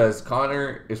out because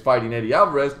Conor is fighting Eddie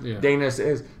Alvarez. Yeah. Dana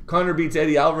says, Conor beats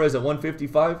Eddie Alvarez at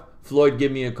 155. Floyd,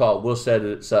 give me a call. We'll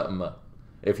set something up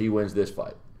if he wins this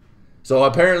fight. So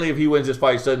apparently if he wins this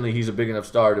fight, suddenly he's a big enough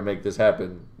star to make this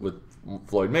happen with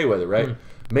Floyd Mayweather, right?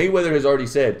 Mayweather has already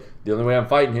said, the only way I'm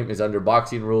fighting him is under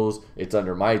boxing rules. It's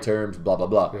under my terms, blah, blah,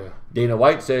 blah. Yeah. Dana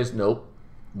White says, nope,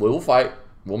 we'll fight.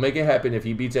 We'll make it happen if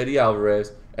he beats Eddie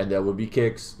Alvarez, and there will be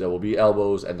kicks, there will be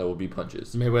elbows, and there will be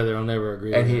punches. Mayweather will never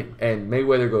agree and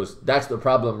Mayweather goes, that's the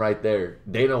problem right there.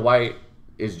 Dana White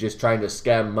is just trying to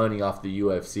scam money off the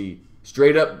UFC.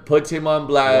 Straight up puts him on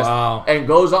blast and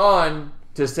goes on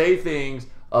to say things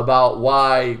about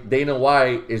why Dana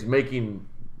White is making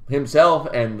himself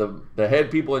and the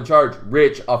head people in charge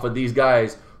rich off of these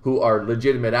guys who are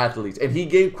legitimate athletes. And he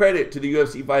gave credit to the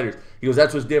UFC fighters. He goes,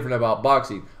 that's what's different about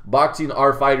boxing. Boxing,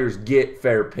 our fighters get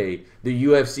fair pay. The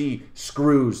UFC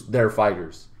screws their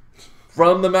fighters.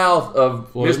 From the mouth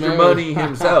of Mr. Money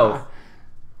himself.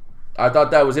 I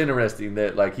thought that was interesting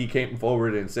that, like, he came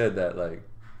forward and said that, like,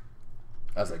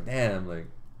 I was like, damn, like.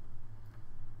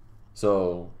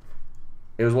 So,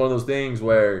 it was one of those things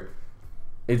where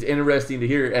it's interesting to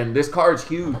hear, and this card's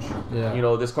huge. Yeah. You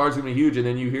know, this card's going to be huge, and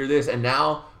then you hear this, and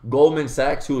now Goldman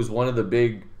Sachs, who is one of the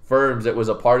big firms that was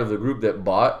a part of the group that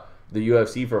bought the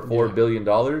UFC for $4 billion,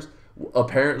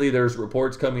 apparently there's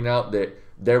reports coming out that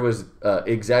there was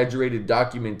exaggerated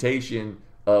documentation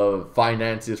of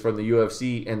finances from the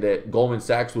UFC, and that Goldman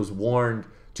Sachs was warned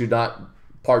to not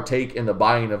partake in the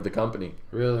buying of the company.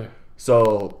 Really?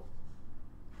 So,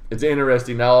 it's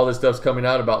interesting. Now all this stuff's coming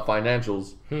out about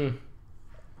financials.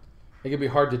 It could be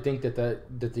hard to think that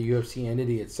the UFC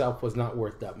entity itself was not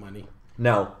worth that money.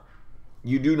 Now,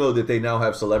 you do know that they now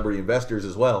have celebrity investors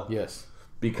as well. Yes.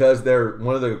 Because they're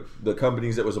one of the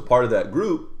companies that was a part of that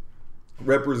group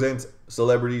represents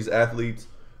celebrities, athletes,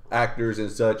 actors,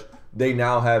 and such. They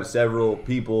now have several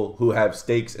people who have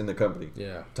stakes in the company.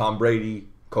 Yeah. Tom Brady,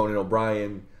 Conan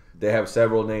O'Brien. They have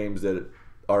several names that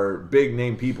are big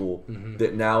name people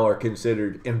that now are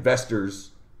considered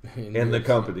investors in the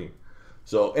company.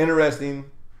 So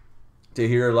interesting to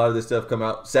hear a lot of this stuff come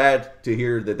out. Sad to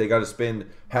hear that they got to spend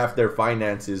half their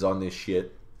finances on this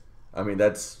shit. I mean,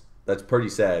 that's pretty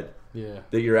sad. Yeah.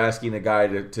 That you're asking a guy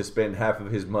to spend half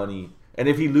of his money. And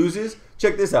if he loses,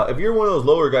 check this out. If you're one of those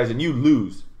lower guys and you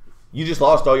lose, you just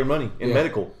lost all your money in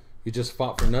medical. You just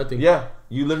fought for nothing. Yeah.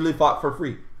 You literally fought for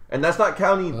free. And that's not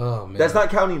counting that's not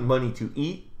counting money to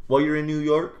eat while you're in New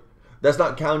York. That's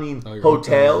not counting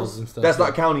hotels. And stuff, that's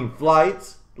not counting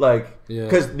flights. Like,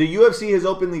 because the UFC has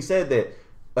openly said that,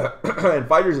 and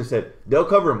fighters have said, they'll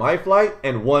cover my flight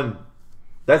and one.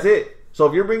 That's it. So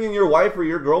if you're bringing your wife or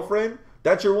your girlfriend,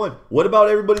 that's your one. What about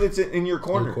everybody that's in your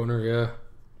corner? In the corner, yeah.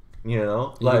 You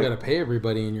know? And like, you got to pay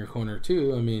everybody in your corner,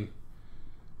 too. I mean,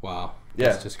 wow.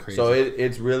 That's just crazy. So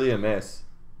it's really a mess.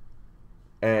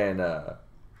 And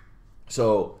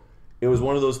so it was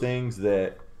one of those things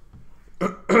that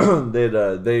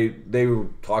that they were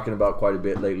talking about quite a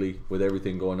bit lately with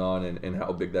everything going on and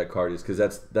how big that card is, because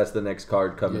that's the next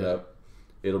card coming up.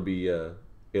 It'll be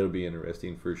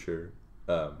interesting for sure.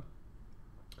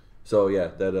 So yeah,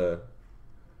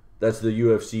 that's the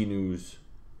UFC news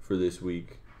for this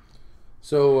week.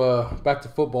 So back to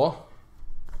football.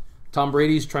 Tom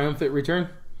Brady's triumphant return.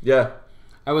 Yeah,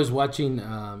 I was watching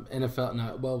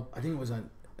NFL. Well, I think it was on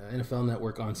NFL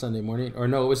Network on Sunday morning, or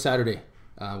no, it was Saturday.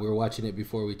 We were watching it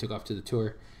before we took off to the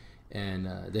tour, and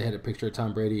they had a picture of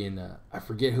Tom Brady, and I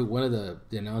forget who, one of the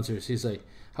announcers, he's like,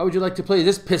 how would you like to play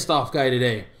this pissed off guy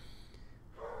today?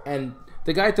 And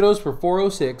the guy throws for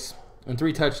 406 and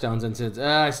 3 touchdowns and says,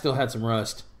 I still had some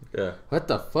rust. Yeah. What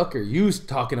the fuck are you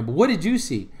talking about? What did you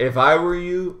see? If I were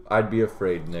you, I'd be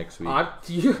afraid next week.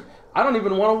 I don't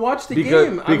even want to watch the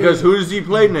game. Because who does he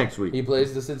play next week? He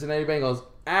plays the Cincinnati Bengals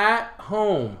at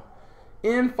home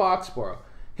in Foxborough.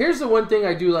 Here's the one thing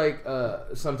I do like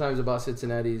sometimes about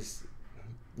Cincinnati's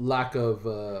lack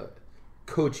of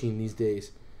coaching these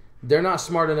days. They're not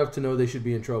smart enough to know they should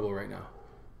be in trouble right now.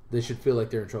 They should feel like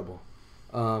they're in trouble.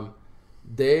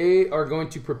 They are going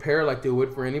to prepare like they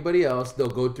would for anybody else. They'll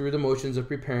go through the motions of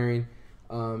preparing.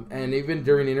 And even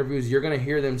during interviews, you're going to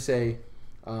hear them say,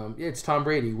 it's Tom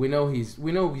Brady. We know he's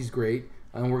great.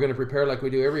 And we're going to prepare like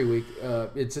we do every week.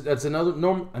 That's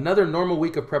another normal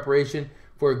week of preparation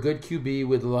for a good QB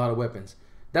with a lot of weapons.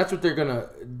 That's what they're gonna.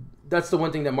 That's the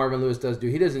one thing that Marvin Lewis does do.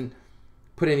 He doesn't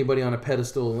put anybody on a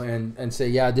pedestal and say,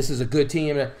 yeah, this is a good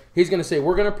team. He's gonna say,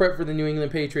 we're gonna prep for the New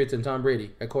England Patriots and Tom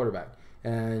Brady at quarterback,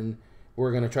 and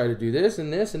we're gonna try to do this,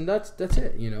 and that's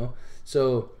it. You know.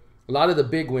 So a lot of the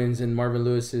big wins in Marvin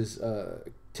Lewis's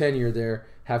tenure there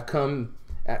have come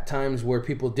at times where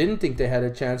people didn't think they had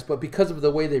a chance, but because of the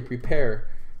way they prepare,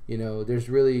 you know,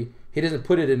 he doesn't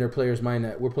put it in their players' mind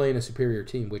that we're playing a superior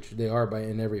team, which they are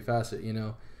in every facet, you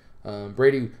know.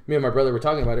 Brady, me and my brother were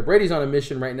talking about it. Brady's on a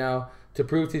mission right now to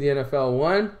prove to the NFL,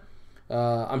 1,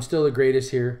 I'm still the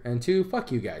greatest here, and 2,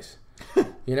 fuck you guys.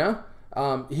 You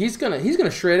know? He's gonna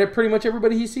shred it pretty much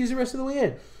everybody he sees the rest of the way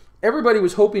in. Everybody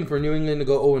was hoping for New England to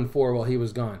go 0-4 while he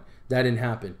was gone. That didn't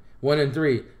happen.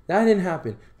 1-3, that didn't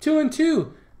happen.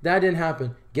 2-2, that didn't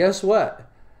happen. Guess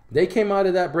what? They came out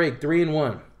of that break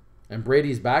 3-1. And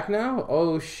Brady's back now?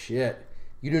 Oh, shit.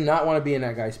 You do not want to be in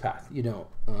that guy's path. You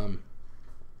don't.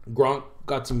 Gronk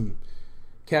got some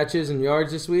catches and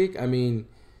yards this week. I mean,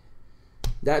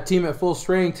 that team at full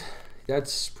strength,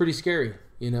 that's pretty scary.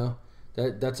 You know,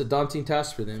 that's a daunting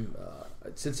task for them.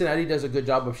 Cincinnati does a good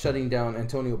job of shutting down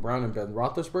Antonio Brown and Ben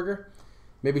Roethlisberger.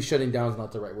 Maybe shutting down is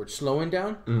not the right word. Slowing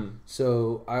down. Mm.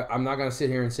 So I'm not going to sit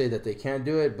here and say that they can't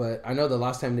do it, but I know the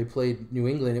last time they played New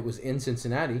England, it was in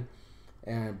Cincinnati,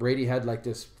 and Brady had like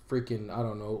this freaking, I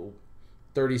don't know,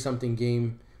 30-something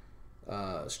game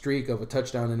streak of a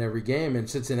touchdown in every game, and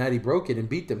Cincinnati broke it and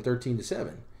beat them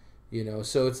 13-7. You know,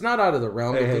 so it's not out of the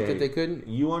realm to think that they couldn't.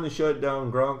 You want to shut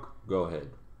down Gronk? Go ahead.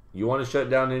 You want to shut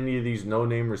down any of these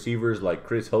no-name receivers like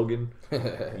Chris Hogan?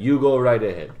 You go right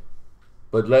ahead.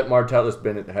 But let Martellus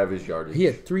Bennett have his yardage. He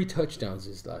had 3 touchdowns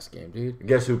this last game, dude.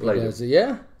 Guess who played him?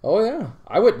 Yeah. Oh, yeah.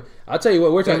 I'll tell you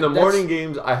what. We're talking in the morning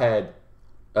games. I had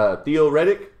Theo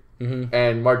Reddick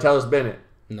and Martellus Bennett.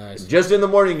 Nice. Just in the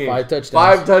morning games.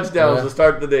 5 touchdowns to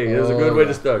start the day. It was a good way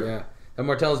to start. Yeah. And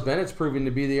Martellus Bennett's proving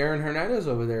to be the Aaron Hernandez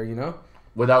over there, you know?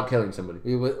 Without killing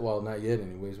somebody. Well, not yet,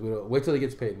 anyways. Wait till he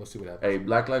gets paid. We'll see what happens. Hey,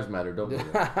 Black Lives Matter. Don't do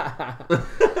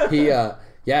that.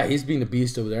 He's being a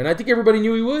beast over there. And I think everybody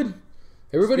knew he would.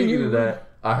 Everybody Speaking knew of that,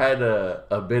 I had a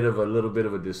little bit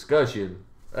of a discussion,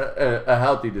 a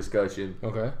healthy discussion,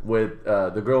 with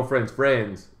the girlfriend's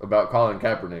friends about Colin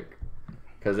Kaepernick,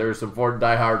 because there were some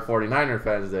diehard 49er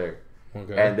fans there,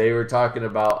 and they were talking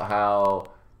about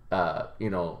how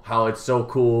how it's so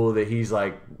cool that he's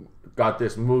like got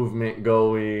this movement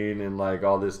going and like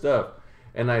all this stuff,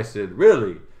 and I said,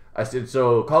 really? I said,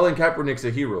 so Colin Kaepernick's a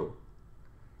hero.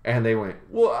 And they went,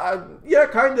 well, yeah,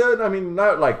 kind of. I mean,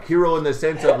 not like hero in the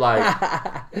sense of like,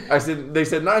 they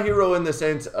said not hero in the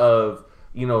sense of,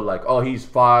 like, oh, he's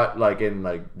fought like and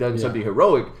like done something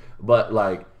heroic, but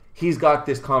like he's got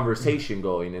this conversation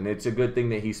going, and it's a good thing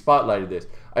that he spotlighted this.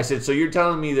 I said, so you're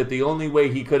telling me that the only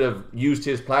way he could have used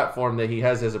his platform that he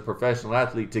has as a professional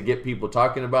athlete to get people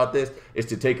talking about this is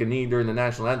to take a knee during the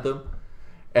national anthem?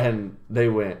 And they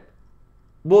went,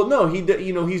 well, no,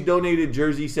 he's donated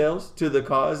jersey sales to the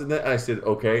cause. And then I said,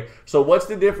 okay, so what's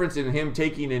the difference in him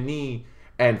taking a knee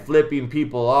and flipping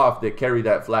people off that carry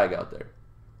that flag out there?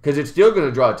 Because it's still going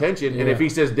to draw attention. Yeah. And if he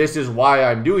says, this is why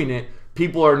I'm doing it,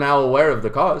 people are now aware of the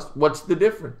cause. What's the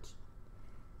difference?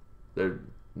 There's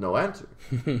no answer.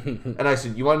 And I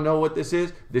said, you want to know what this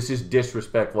is? This is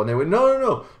disrespectful. And they went,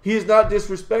 no. He is not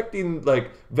disrespecting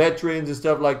like veterans and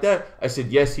stuff like that. I said,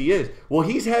 yes, he is. Well,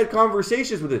 he's had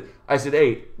conversations with it. I said,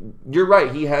 hey, you're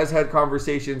right. He has had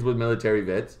conversations with military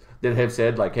vets that have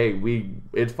said like, hey,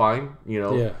 it's fine,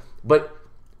 Yeah. But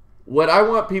what I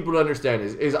want people to understand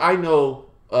is I know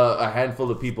a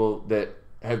handful of people that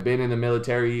have been in the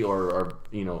military or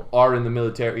are in the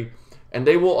military, and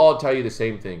they will all tell you the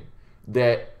same thing,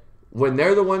 that when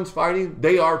they're the ones fighting,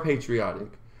 they are patriotic.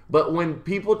 But when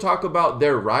people talk about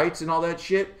their rights and all that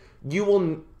shit,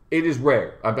 it is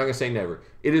rare. I'm not going to say never.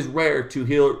 It is rare to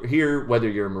hear, whether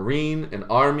you're a Marine, an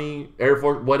Army, Air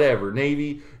Force, whatever,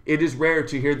 Navy, it is rare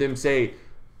to hear them say,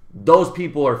 those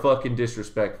people are fucking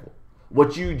disrespectful.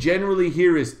 What you generally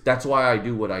hear is, that's why I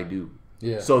do what I do.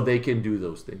 Yeah. So they can do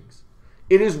those things.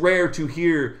 It is rare to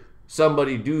hear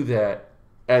somebody do that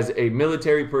as a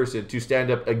military person, to stand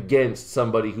up against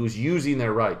somebody who's using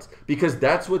their rights, because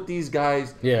that's what these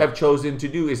guys have chosen to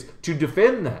do, is to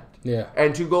defend that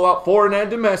and to go out foreign and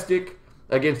domestic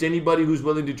against anybody who's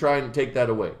willing to try and take that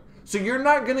away. So you're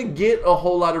not going to get a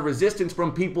whole lot of resistance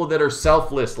from people that are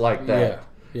selfless like that.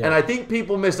 Yeah. And I think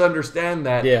people misunderstand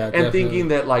that thinking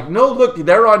that like, no, look,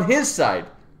 they're on his side.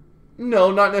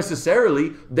 No, not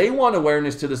necessarily. They want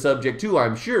awareness to the subject too,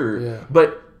 I'm sure.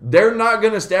 But they're not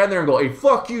going to stand there and go, hey,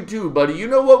 fuck you too, buddy. You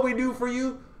know what we do for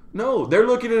you? No, they're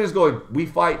looking at it as going, we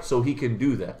fight so he can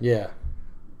do that. Yeah.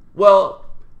 Well,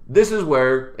 this is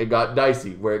where it got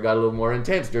dicey, where it got a little more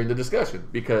intense during the discussion,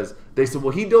 because they said,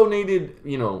 well, he donated,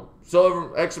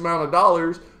 so X amount of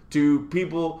dollars to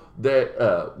people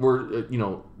that were,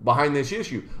 behind this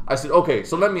issue. I said, okay,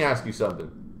 so let me ask you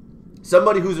something.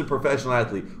 Somebody who's a professional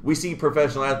athlete, we see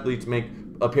professional athletes make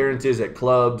appearances at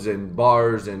clubs and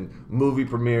bars and movie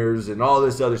premieres and all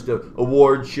this other stuff,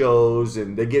 award shows,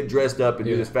 and they get dressed up and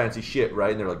do this fancy shit,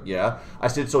 right? And they're like, yeah. I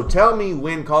said, so tell me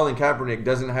when Colin Kaepernick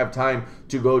doesn't have time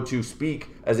to go to speak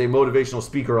as a motivational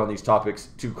speaker on these topics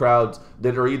to crowds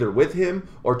that are either with him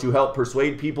or to help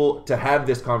persuade people to have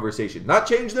this conversation. Not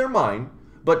change their mind,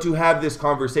 but to have this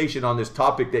conversation on this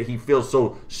topic that he feels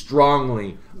so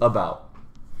strongly about.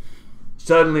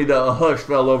 Suddenly the hush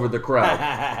fell over the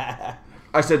crowd.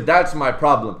 I said, that's my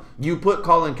problem. You put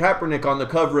Colin Kaepernick on the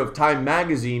cover of Time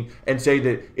magazine and say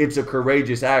that it's a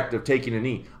courageous act of taking a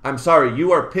knee. I'm sorry,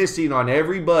 you are pissing on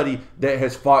everybody that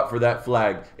has fought for that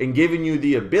flag and giving you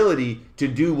the ability to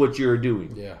do what you're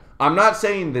doing. Yeah. I'm not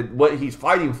saying that what he's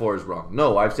fighting for is wrong.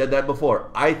 No, I've said that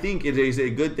before. I think it is a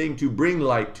good thing to bring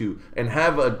light to and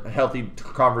have a healthy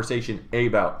conversation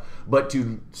about. But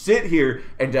to sit here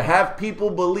and to have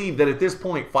people believe that at this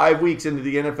point, 5 weeks into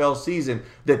the NFL season,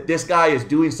 that this guy is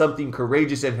doing something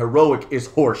courageous and heroic is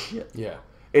horseshit. Yeah.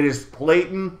 It is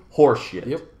blatant horseshit.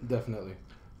 Yep, definitely.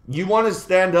 You want to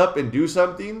stand up and do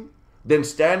something? Then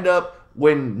stand up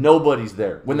when nobody's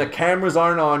there, when the cameras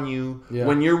aren't on you,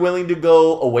 when you're willing to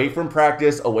go away from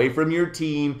practice, away from your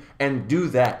team, and do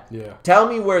that. Yeah. Tell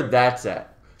me where that's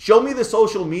at. Show me the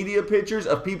social media pictures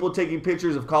of people taking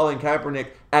pictures of Colin Kaepernick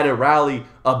at a rally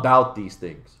about these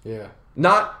things. Yeah.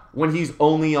 Not when he's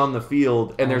only on the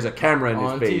field and there's a camera in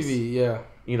his face. On TV, yeah.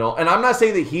 You know, and I'm not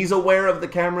saying that he's aware of the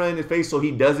camera in his face, so he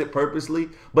does it purposely,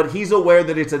 but he's aware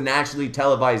that it's a nationally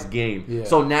televised game. Yeah.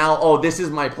 So now, this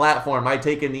is my platform. I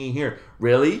take a knee here.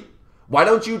 Really? Why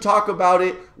don't you talk about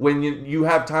it when you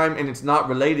have time and it's not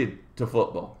related to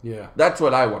football? Yeah. That's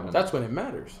what I want to know. That's when it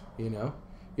matters, you know?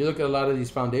 You look at a lot of these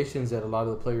foundations that a lot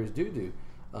of the players do.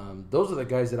 Those are the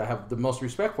guys that I have the most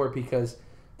respect for because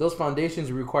those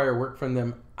foundations require work from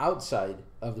them outside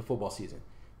of the football season,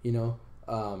 you know?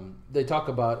 They talk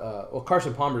about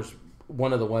Carson Palmer's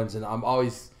one of the ones, and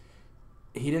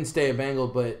he didn't stay at Bengal,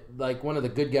 but like one of the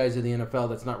good guys in the NFL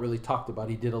that's not really talked about.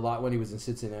 He did a lot when he was in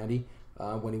Cincinnati.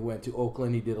 When he went to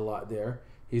Oakland, he did a lot there.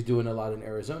 He's doing a lot in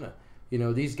Arizona. You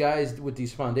know, these guys with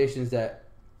these foundations that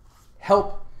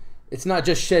help. It's not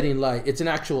just shedding light. It's an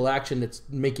actual action that's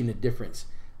making a difference.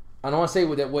 I don't want to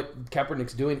say that what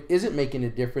Kaepernick's doing isn't making a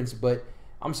difference, but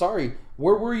I'm sorry.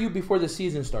 Where were you before the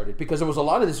season started? Because there was a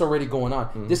lot of this already going on.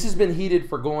 Mm-hmm. This has been heated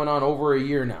for going on over a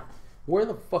year now. Where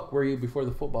the fuck were you before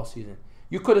the football season?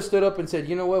 You could have stood up and said,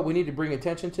 you know what, we need to bring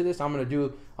attention to this. I'm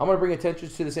gonna bring attention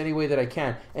to this any way that I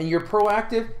can. And you're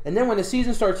proactive. And then when the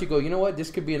season starts, you go, you know what,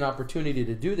 this could be an opportunity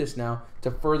to do this now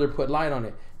to further put light on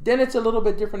it. Then it's a little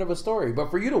bit different of a story. But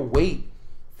for you to wait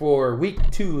for week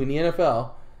 2 in the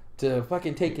NFL to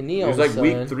fucking take a knee, it was like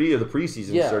week 3 of the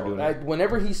preseason. Yeah, start doing it.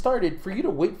 Whenever he started, for you to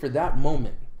wait for that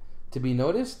moment to be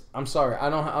noticed, I'm sorry, I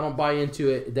don't buy into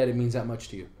it that it means that much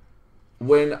to you.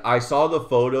 When I saw the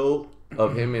photo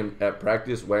of him at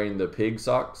practice wearing the pig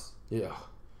socks,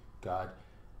 God,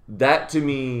 that to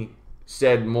me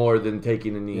said more than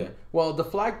taking a knee. Yeah. Well, the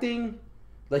flag thing,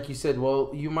 like you said, well,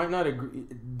 you might not agree.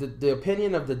 The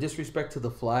opinion of the disrespect to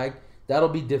the flag, that'll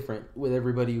be different with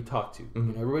everybody you talk to. Mm-hmm.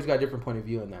 You know, everybody's got a different point of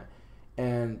view on that.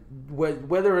 And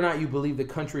whether or not you believe the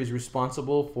country is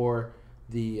responsible for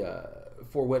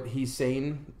for what he's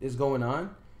saying is going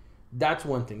on, that's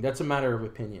one thing. That's a matter of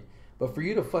opinion. But for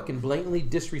you to fucking blatantly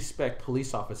disrespect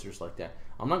police officers like that,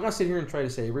 I'm not going to sit here and try to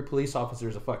say every police officer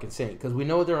is a fucking saint, because we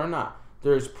know there are not.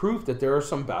 There's proof that there are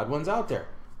some bad ones out there,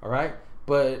 all right?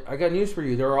 But I got news for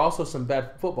you. There are also some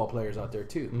bad football players out there,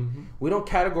 too. Mm-hmm. We don't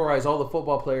categorize all the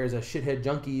football players as shithead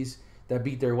junkies that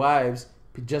beat their wives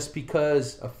just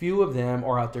because a few of them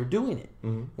are out there doing it,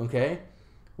 okay?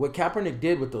 What Kaepernick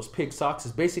did with those pig socks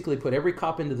is basically put every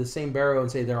cop into the same barrel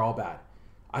and say they're all bad.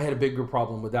 I had a bigger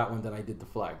problem with that one than I did the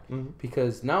flag. Mm-hmm.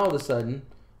 Because now all of a sudden,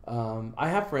 I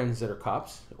have friends that are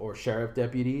cops or sheriff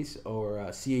deputies or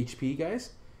CHP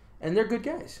guys, and they're good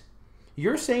guys.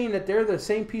 You're saying that they're the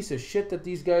same piece of shit that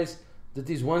these guys, that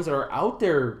these ones that are out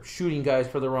there shooting guys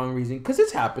for the wrong reason, because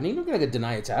it's happening. You're not going to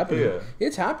deny it's happening. Yeah.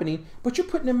 It's happening, but you're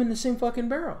putting them in the same fucking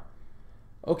barrel.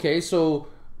 Okay, so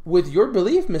with your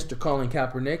belief, Mr. Colin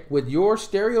Kaepernick, with your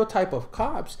stereotype of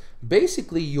cops,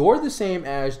 basically you're the same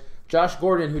as Josh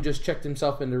Gordon, who just checked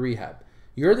himself into rehab.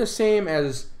 You're the same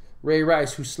as Ray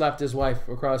Rice, who slapped his wife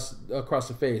across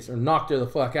the face or knocked her the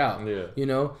fuck out. Yeah. You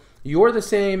know, you're the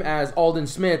same as Alden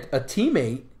Smith, a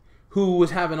teammate who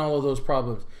was having all of those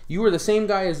problems. You were the same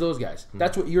guy as those guys.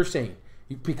 That's what you're saying,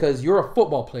 because you're a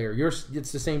football player.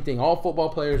 It's the same thing. All football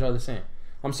players are the same.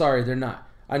 I'm sorry, they're not.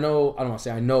 I know, I don't want to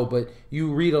say I know, but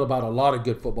you read about a lot of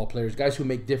good football players, guys who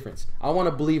make difference. I want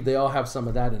to believe they all have some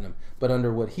of that in them. But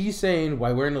under what he's saying,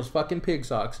 by wearing those fucking pig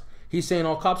socks, he's saying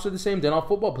all cops are the same, then all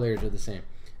football players are the same.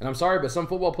 And I'm sorry, but some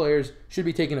football players should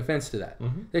be taking offense to that.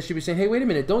 Mm-hmm. They should be saying, hey, wait a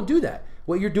minute, don't do that.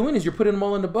 What you're doing is you're putting them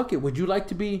all in the bucket. Would you like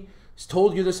to be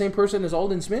told you're the same person as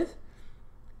Alden Smith?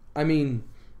 I mean,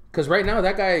 because right now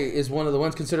that guy is one of the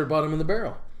ones considered bottom of the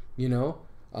barrel, you know?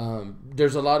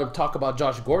 There's a lot of talk about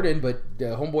Josh Gordon, but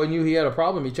homeboy knew he had a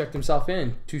problem. He checked himself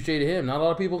in. Touche to him. Not a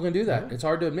lot of people can do that. Yeah. It's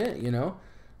hard to admit, you know.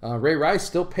 Ray Rice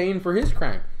still paying for his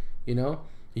crime, you know.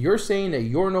 You're saying that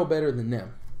you're no better than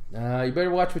them. You better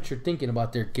watch what you're thinking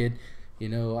about there, kid. You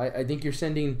know, I think you're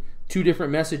sending two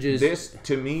different messages. This,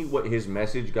 to me, what his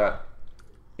message got,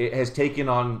 it has taken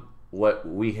on what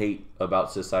we hate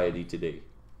about society today.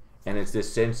 And it's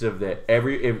this sense of that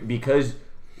because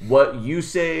what you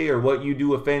say or what you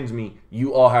do offends me,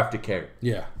 you all have to care.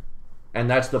 Yeah. And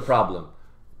that's the problem.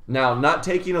 Now, not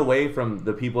taking away from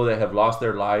the people that have lost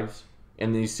their lives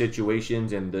in these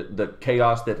situations and the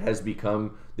chaos that has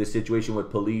become this situation with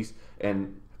police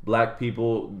and black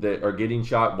people that are getting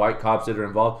shot, white cops that are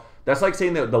involved. That's like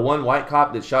saying that the one white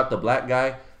cop that shot the black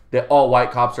guy, that all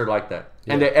white cops are like that.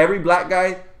 Yeah. And that every black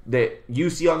guy that you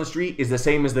see on the street is the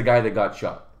same as the guy that got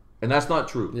shot. And that's not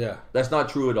true. Yeah. That's not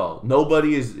true at all.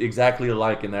 Nobody is exactly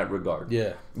alike in that regard.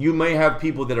 Yeah. You may have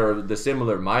people that are the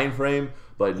similar mind frame,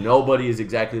 but nobody is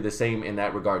exactly the same in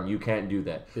that regard, and you can't do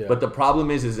that. Yeah. But the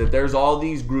problem is that there's all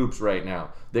these groups right now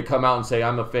that come out and say,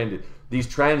 I'm offended. These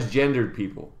transgendered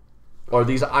people, or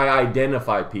these I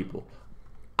identify people.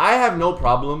 I have no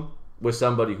problem with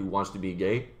somebody who wants to be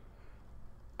gay.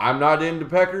 I'm not into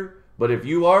pecker, but if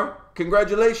you are,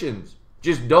 congratulations.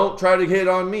 Just don't try to hit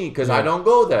on me, because I don't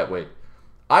go that way.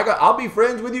 I'll be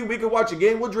friends with you. We can watch a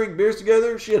game. We'll drink beers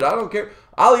together. Shit, I don't care.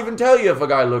 I'll even tell you if a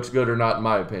guy looks good or not, in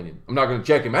my opinion. I'm not going to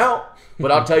check him out,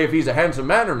 but I'll tell you if he's a handsome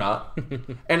man or not.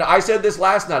 And I said this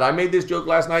last night. I made this joke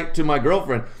last night to my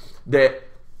girlfriend that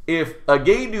if a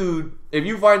gay dude, if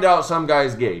you find out some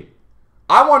guy's gay,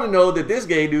 I want to know that this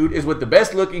gay dude is with the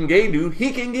best looking gay dude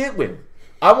he can get with.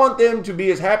 I want them to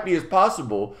be as happy as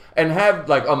possible and have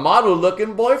like a model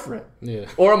looking boyfriend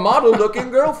or a model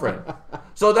looking girlfriend.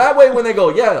 So that way when they go,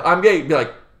 yeah, I'm gay, be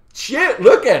like, shit,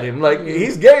 look at him. Like,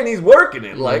 he's gay and he's working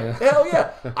it. Like, hell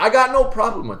yeah. I got no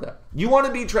problem with that. You want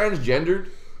to be transgendered?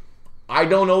 I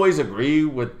don't always agree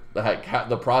with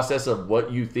the process of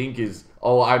what you think is,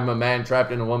 oh, I'm a man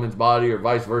trapped in a woman's body or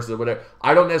vice versa, whatever.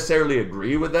 I don't necessarily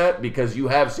agree with that because you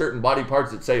have certain body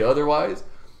parts that say otherwise.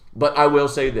 But I will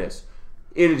say this.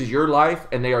 It is your life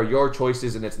and they are your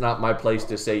choices, and it's not my place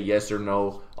to say yes or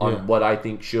no on what I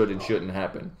think should and shouldn't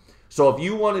happen. So if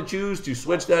you want to choose to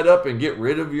switch that up and get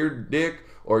rid of your dick,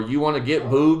 or you want to get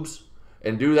boobs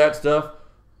and do that stuff,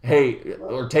 hey,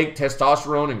 or take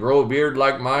testosterone and grow a beard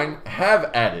like mine, have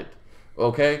at it,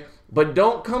 okay? But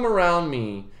don't come around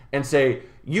me and say,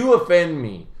 you offend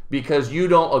me because you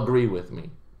don't agree with me.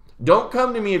 Don't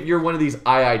come to me if you're one of these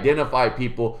I identify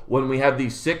people when we have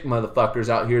these sick motherfuckers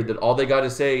out here that all they got to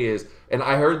say is, and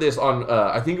I heard this on,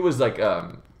 I think it was like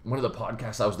one of the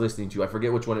podcasts I was listening to. I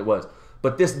forget which one it was.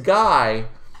 But this guy,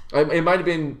 it might have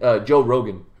been Joe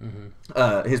Rogan,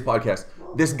 his podcast.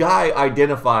 This guy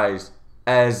identifies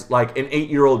as like an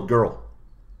 8-year-old girl.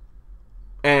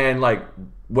 And like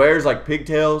wears like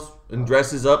pigtails and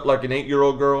dresses up like an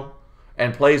 8-year-old girl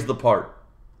and plays the part.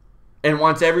 And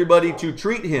wants everybody to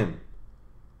treat him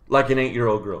like an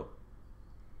 8-year-old girl.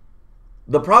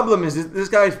 The problem is this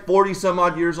guy's 40 some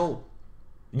odd years old.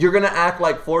 You're going to act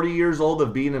like 40 years old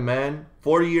of being a man,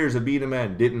 40 years of being a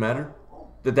man didn't matter?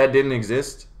 That didn't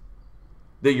exist?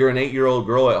 That you're an 8-year-old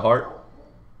girl at heart?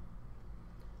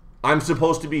 I'm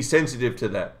supposed to be sensitive to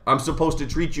that. I'm supposed to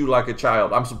treat you like a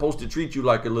child. I'm supposed to treat you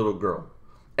like a little girl.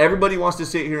 Everybody wants to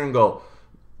sit here and go,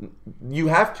 you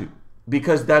have to,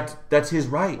 because that's his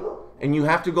right. And you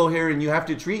have to go here and you have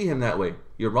to treat him that way.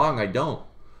 You're wrong. I don't.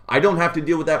 I don't have to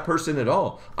deal with that person at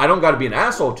all. I don't got to be an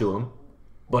asshole to him,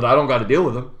 but I don't got to deal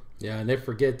with him. Yeah, and they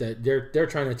forget that they're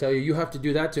trying to tell you have to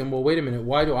do that to him. Well, wait a minute.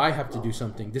 Why do I have to do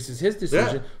something? This is his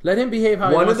decision. Yeah. Let him behave how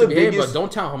he wants to behave, but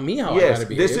don't tell me how I got to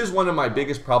behave. This is one of my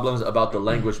biggest problems about the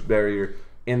language barrier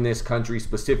in this country,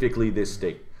 specifically this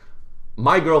state.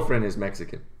 My girlfriend is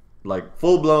Mexican. Like,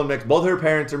 full-blown Mexican. Both her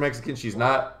parents are Mexican. She's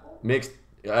not mixed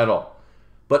at all.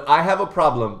 But I have a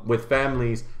problem with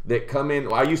families that come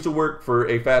in. I used to work for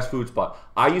a fast food spot.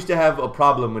 I used to have a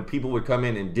problem when people would come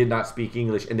in and did not speak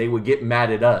English, and they would get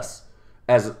mad at us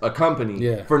as a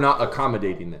company for not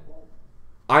accommodating them.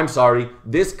 I'm sorry,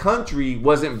 this country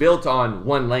wasn't built on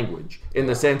one language in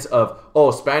the sense of,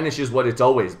 oh, Spanish is what it's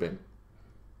always been,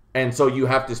 and so you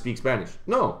have to speak Spanish.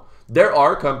 No, there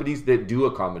are companies that do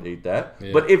accommodate that.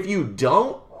 Yeah. But if you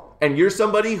don't, and you're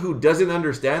somebody who doesn't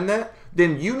understand that,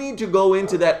 then you need to go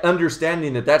into that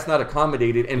understanding that that's not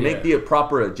accommodated and make the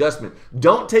proper adjustment.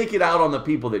 Don't take it out on the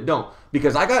people that don't.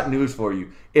 Because I got news for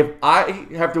you. If I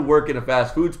have to work in a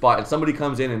fast food spot and somebody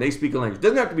comes in and they speak a language,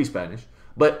 doesn't have to be Spanish,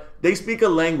 but they speak a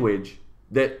language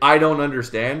that I don't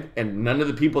understand and none of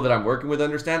the people that I'm working with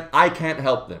understand, I can't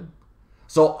help them.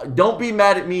 So don't be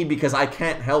mad at me because I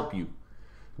can't help you.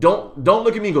 Don't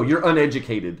look at me and go, you're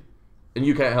uneducated and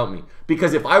you can't help me.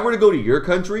 Because if I were to go to your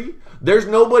country, there's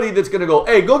nobody that's going to go,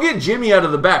 hey, go get Jimmy out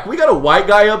of the back. We got a white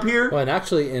guy up here. Well, and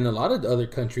actually, in a lot of other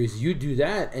countries, you do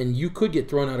that, and you could get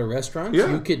thrown out of restaurants.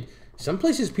 Yeah. You could. Some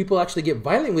places, people actually get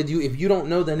violent with you if you don't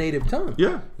know the native tongue.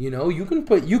 Yeah. You know, you can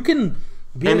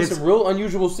be in some real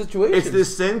unusual situations. It's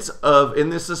this sense of, in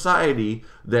this society,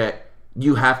 that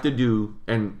you have to do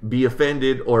and be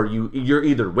offended, or you're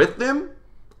either with them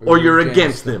or you're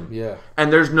against them. Yeah.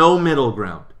 And there's no middle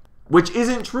ground, which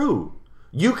isn't true.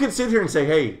 You could sit here and say,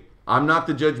 hey, I'm not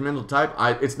the judgmental type.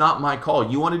 It's not my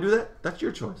call. You want to do that? That's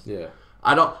your choice. Yeah.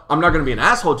 I'm not going to be an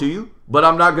asshole to you, but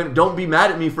don't be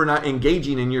mad at me for not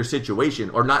engaging in your situation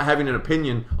or not having an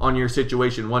opinion on your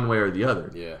situation one way or the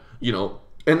other. Yeah. You know,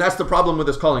 and that's the problem with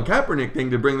this Colin Kaepernick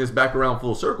thing, to bring this back around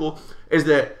full circle, is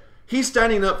that he's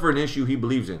standing up for an issue he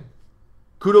believes in.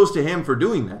 Kudos to him for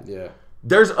doing that. Yeah.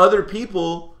 There's other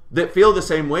people that feel the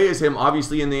same way as him,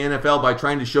 obviously, in the NFL, by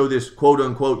trying to show this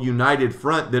quote-unquote united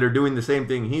front, that are doing the same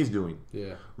thing he's doing.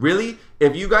 Yeah. Really?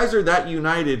 If you guys are that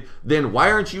united, then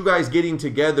why aren't you guys getting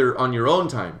together on your own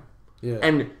time? Yeah.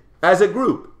 And as a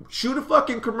group, shoot a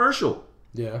fucking commercial.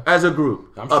 Yeah. As a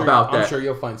group about that. I'm sure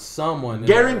you'll find someone.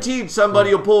 Guaranteed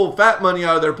somebody will pull fat money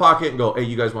out of their pocket and go, hey,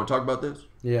 you guys want to talk about this?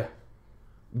 Yeah.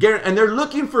 And they're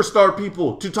looking for star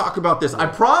people to talk about this. Yeah. I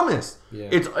promise. Yeah.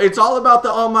 It's all about the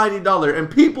almighty dollar.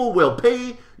 And people will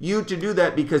pay you to do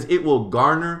that because it will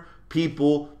garner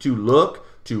people to look,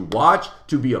 to watch,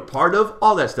 to be a part of,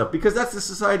 all that stuff. Because that's the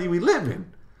society we live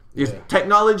in. It's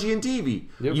technology and TV.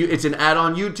 Yep. It's an ad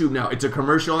on YouTube now. It's a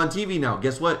commercial on TV now.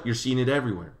 Guess what? You're seeing it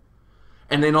everywhere.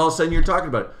 And then all of a sudden you're talking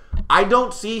about it. I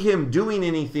don't see him doing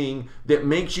anything that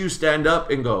makes you stand up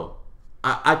and go,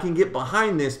 I can get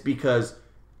behind this because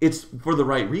it's for the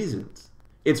right reasons.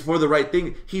 It's for the right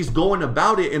thing. He's going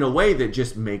about it in a way that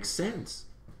just makes sense.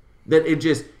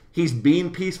 He's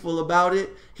being peaceful about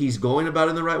it. He's going about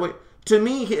it in the right way. To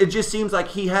me, it just seems like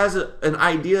he has an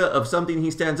idea of something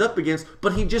he stands up against,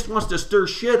 but he just wants to stir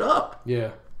shit up.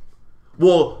 Yeah.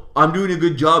 Well, I'm doing a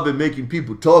good job at making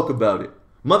people talk about it.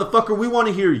 Motherfucker, we want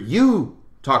to hear you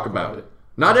talk about it.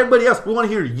 Not everybody else. We want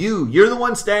to hear you. You're the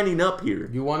one standing up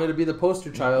here. You wanted to be the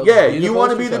poster child. Yeah, you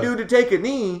want to be the dude to take a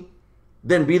knee,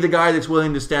 then be the guy that's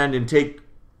willing to stand and take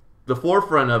the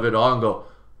forefront of it all and go,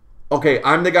 okay,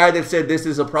 I'm the guy that said this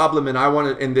is a problem and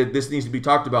and that this needs to be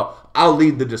talked about. I'll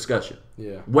lead the discussion.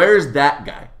 Yeah. Where's that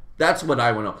guy? That's what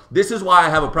I want to know. This is why I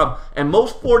have a problem. And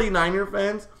most 49er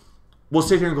fans will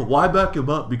sit here and go, why back him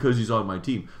up? Because he's on my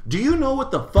team. Do you know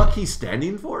what the fuck he's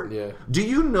standing for? Yeah. Do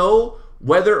you know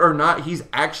whether or not he's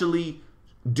actually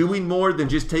doing more than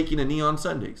just taking a knee on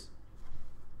Sundays?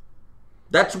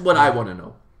 That's what I want to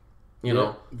know. You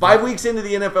know, 5 weeks into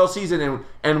the NFL season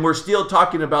and we're still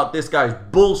talking about this guy's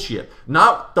bullshit.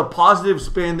 Not the positive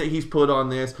spin that he's put on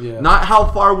this. Yeah. Not how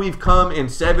far we've come in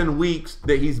 7 weeks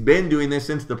that he's been doing this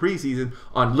since the preseason.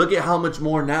 On look at how much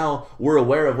more now we're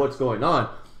aware of what's going on.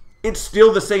 It's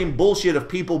still the same bullshit of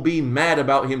people being mad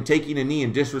about him taking a knee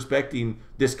and disrespecting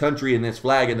this country and this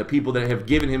flag and the people that have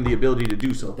given him the ability to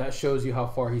do so. That shows you how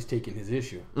far he's taken his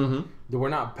issue. Mm-hmm. That we're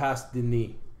not past the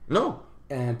knee. No.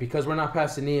 And because we're not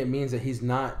past the knee, it means that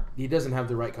he doesn't have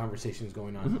the right conversations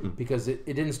going on. Mm-hmm. Because it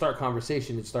didn't start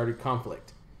conversation, it started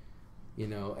conflict. You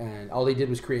know, and all he did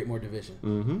was create more division.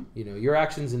 Mm-hmm. You know, your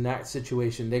actions in that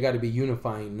situation, they got to be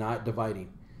unifying, not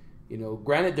dividing. You know,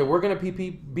 granted, there were going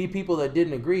to be people that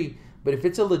didn't agree, but if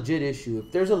it's a legit issue,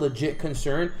 if there's a legit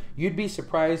concern, you'd be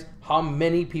surprised how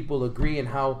many people agree and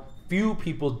how few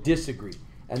people disagree.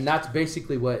 And that's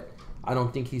basically what I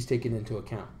don't think he's taken into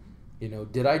account. You know,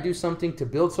 did I do something to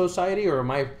build society, or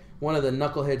am I one of the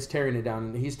knuckleheads tearing it down?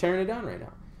 And he's tearing it down right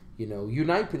now. You know,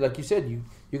 unite, like you said,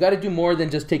 you got to do more than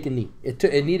just take a knee.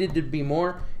 It needed to be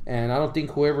more, and I don't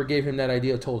think whoever gave him that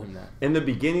idea told him that. In the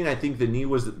beginning, I think the knee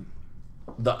was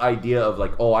the idea of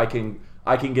like, oh, I can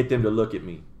get them to look at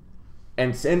me.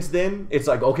 And since then, it's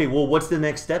like, okay, well, what's the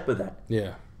next step of that?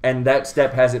 Yeah. And that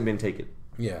step hasn't been taken.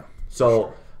 Yeah.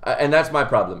 So, and that's my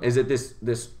problem, is that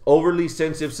this overly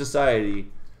sensitive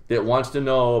society that wants to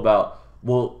know about,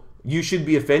 well, you should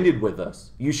be offended with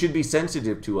us. You should be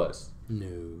sensitive to us.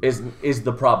 No. Is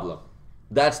the problem.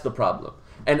 That's the problem.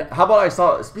 And how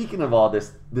about speaking of all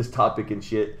this topic and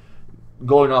shit,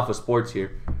 going off of sports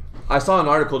here, I saw an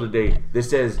article today that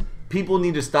says people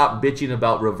need to stop bitching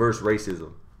about reverse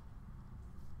racism.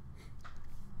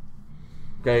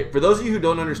 Okay, for those of you who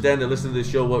don't understand and listen to this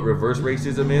show what reverse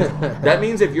racism is, that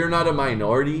means if you're not a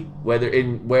minority,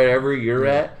 wherever you're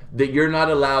at, that you're not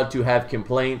allowed to have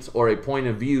complaints or a point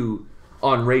of view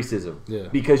on racism. Yeah.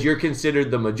 Because you're considered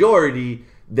the majority,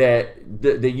 that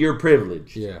you're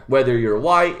privileged. Yeah. Whether you're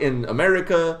white in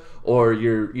America or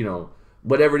you're, you know,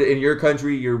 whatever in your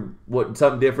country, you're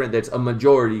something different that's a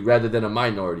majority rather than a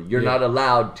minority. You're not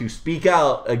allowed to speak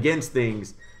out against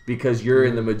things because you're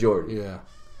in the majority. Yeah.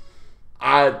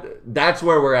 That's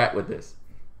where we're at with this.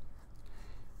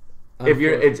 If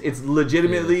it's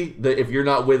legitimately if you're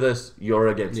not with us, you're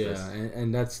against us. Yeah,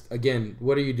 and that's, again,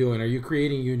 what are you doing? Are you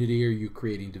creating unity or are you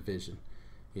creating division?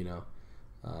 You know,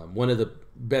 One of the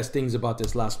best things about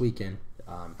this last weekend,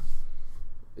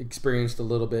 experienced a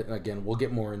little bit. Again, we'll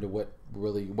get more into what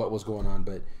was going on,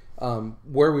 but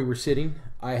where we were sitting,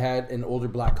 I had an older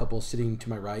black couple sitting to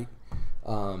my right.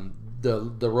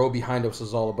 The row behind us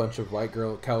was all a bunch of white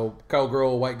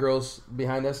cowgirl white girls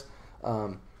behind us.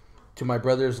 To my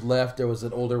brother's left, there was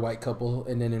an older white couple,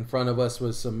 and then in front of us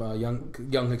was some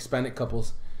young Hispanic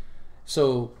couples.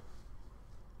 So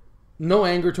no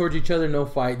anger towards each other, no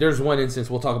fight. There's one instance,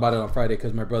 we'll talk about it on Friday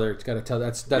because my brother's got to tell.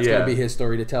 That's going to be his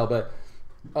story to tell. But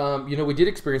we did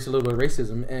experience a little bit of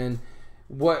racism, and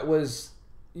what was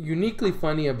uniquely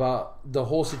funny about the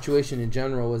whole situation in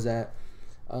general was that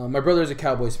my brother is a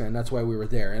Cowboys fan. That's why we were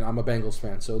there, and I'm a Bengals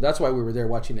fan, so that's why we were there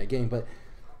watching that game. But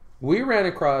we ran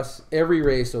across every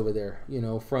race over there,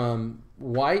 from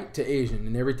white to Asian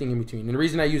and everything in between. And the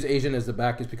reason I use Asian as the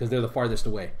back is because they're the farthest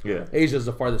away. Yeah, Asia's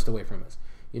the farthest away from us.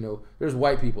 There's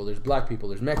white people, there's black people,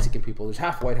 there's Mexican people, there's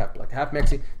half white, half black, half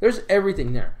Mexican. There's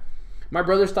everything there. My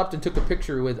brother stopped and took a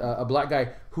picture with a black guy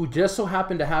who just so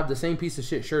happened to have the same piece of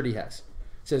shit shirt he has.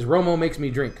 It says, Romo makes me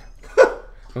drink.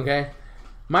 Okay?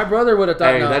 My brother would have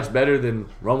thought... Hey, that's better than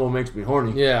Romo makes me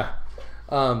horny. Yeah.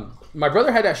 My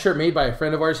brother had that shirt made by a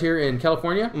friend of ours here in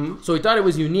California, so he thought it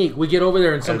was unique. We get over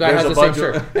there and some guy has the same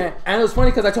shirt. And it was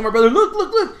funny because I told my brother,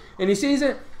 look. And he sees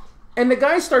it. And the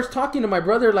guy starts talking to my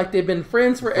brother like they've been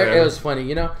friends forever. It was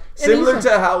funny, Similar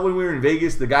to how when we were in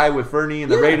Vegas, the guy with Fernie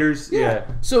and the Raiders. Yeah.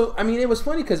 So, it was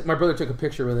funny because my brother took a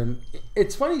picture with him.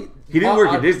 It's funny. He didn't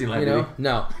work at Disneyland, did he?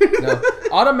 No.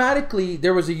 Automatically,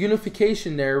 there was a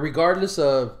unification there regardless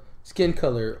of skin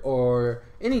color or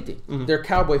anything. Mm-hmm. They're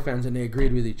Cowboy fans and they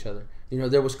agreed with each other.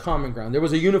 There was common ground. There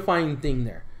was a unifying thing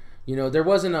there. There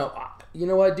wasn't a... You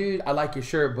know what, dude? I like your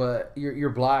shirt, but you're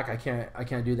black. I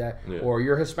can't do that. Yeah. Or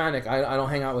you're Hispanic. I don't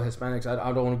hang out with Hispanics.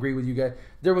 I don't agree with you guys.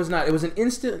 There was not. It was an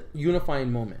instant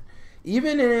unifying moment.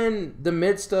 Even in the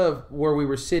midst of where we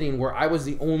were sitting, where I was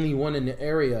the only one in the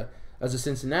area as a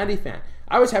Cincinnati fan,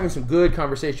 I was having some good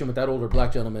conversation with that older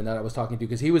black gentleman that I was talking to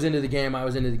because he was into the game. I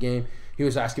was into the game. He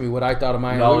was asking me what I thought of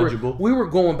mine. Knowledgeable. We were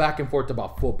going back and forth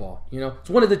about football. It's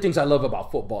one of the things I love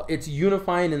about football. It's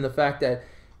unifying in the fact that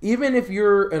even if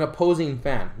you're an opposing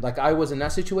fan, like I was in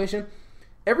that situation,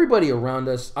 everybody around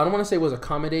us, I don't want to say was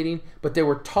accommodating, but they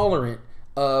were tolerant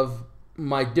of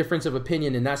my difference of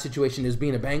opinion in that situation as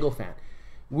being a Bengal fan.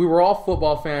 We were all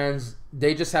football fans.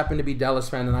 They just happened to be Dallas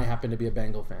fan, and I happened to be a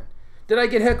Bengal fan. Did I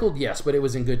get heckled? Yes, but it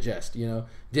was in good jest.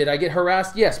 Did I get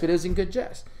harassed? Yes, but it was in good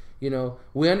jest.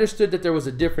 We understood that there was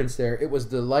a difference there. It was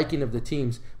the liking of the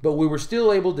teams, but we were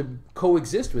still able to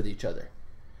coexist with each other.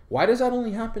 Why does that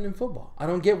only happen in football? I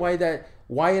don't get why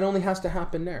it only has to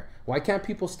happen there. Why can't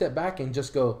people step back and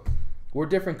just go, we're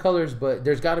different colors, but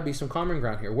there's got to be some common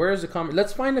ground here. Where is the common?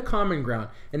 Let's find the common ground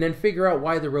and then figure out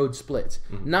why the road splits.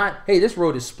 Mm-hmm. Not, hey, this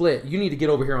road is split. You need to get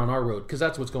over here on our road because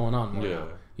that's what's going on more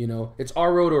now. It's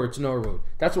our road or it's no road.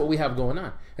 That's what we have going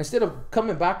on. Instead of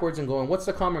coming backwards and going, what's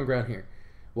the common ground here?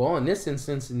 Well, in this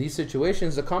instance, in these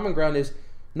situations, the common ground is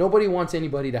nobody wants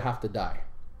anybody to have to die.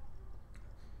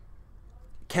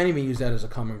 Can't even use that as a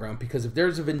common ground because if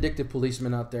there's a vindictive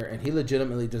policeman out there and he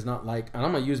legitimately does not like, and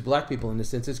I'm gonna use black people in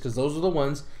this instance because those are the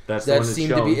ones that seem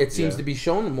to be. It seems to be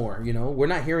shown more. We're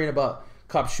not hearing about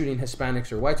cops shooting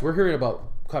Hispanics or whites. We're hearing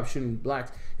about cops shooting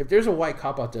blacks. If there's a white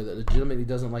cop out there that legitimately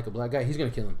doesn't like a black guy, he's gonna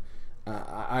kill him.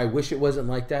 I wish it wasn't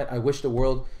like that. I wish the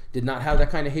world did not have that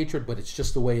kind of hatred, but it's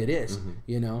just the way it is.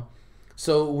 Mm-hmm.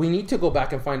 So we need to go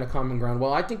back and find a common ground.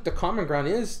 Well, I think the common ground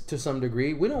is to some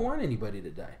degree we don't want anybody to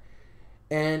die.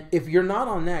 And if you're not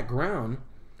on that ground,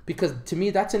 because to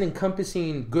me that's an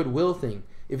encompassing goodwill thing.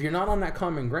 If you're not on that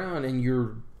common ground and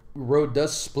your road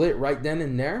does split right then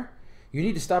and there, you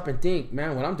need to stop and think,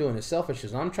 man, what I'm doing is selfish.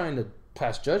 I'm trying to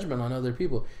pass judgment on other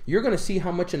people. You're going to see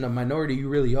how much in the minority you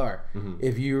really are. Mm-hmm.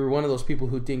 If you're one of those people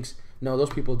who thinks, no,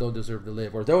 those people don't deserve to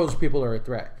live, or those people are a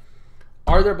threat.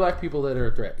 Are there black people that are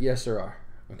a threat? Yes, there are.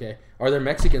 Okay. Are there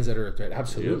Mexicans that are a threat?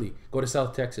 Absolutely. Yep. Go to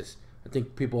South Texas. I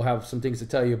think people have some things to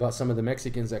tell you about some of the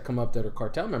Mexicans that come up that are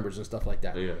cartel members and stuff like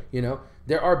that. Yeah.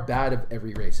 There are bad of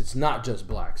every race. It's not just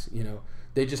blacks.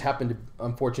 They just happen to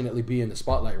unfortunately be in the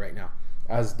spotlight right now,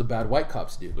 as the bad white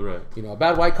cops do. Right. A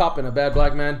bad white cop and a bad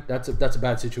black man. That's a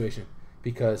bad situation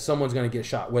because someone's gonna get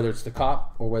shot, whether it's the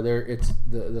cop or whether it's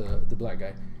the black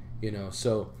guy.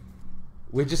 So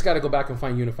we just got to go back and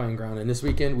find unifying ground. And this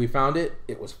weekend we found it.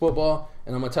 It was football,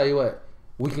 and I'm gonna tell you what,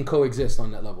 we can coexist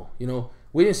on that level.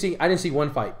 I didn't see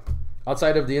one fight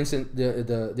outside of the instance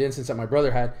that my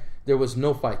brother had. There was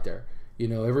no fight there.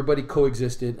 Everybody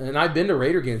coexisted. And I've been to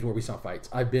Raider games where we saw fights.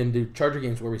 I've been to Charger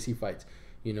games where we see fights.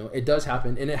 It does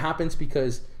happen, and it happens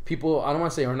because people, I don't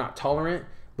want to say are not tolerant,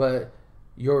 but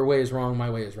your way is wrong, my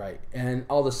way is right. And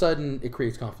all of a sudden, it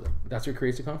creates conflict. That's what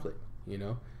creates a conflict, you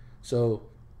know? So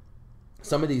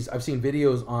some of these, I've seen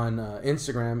videos on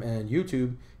Instagram and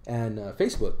YouTube and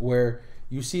Facebook where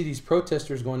you see these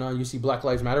protesters going on. You see Black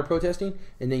Lives Matter protesting,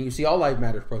 and then you see All Lives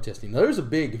Matter protesting. Now, there's a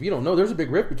big, if you don't know, there's a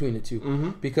big rift between the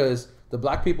two, because the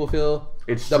black people feel,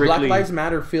 the Black Lives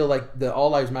Matter feel like the All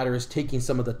Lives Matter is taking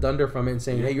some of the thunder from it and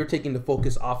saying, hey, you're taking the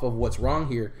focus off of what's wrong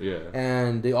here. Yeah.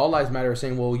 And the All Lives Matter is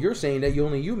saying, well, you're saying that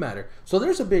only you matter. So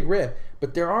there's a big rift.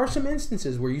 But there are some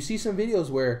instances where you see some videos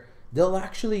where they'll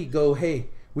actually go, hey,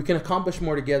 we can accomplish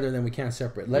more together than we can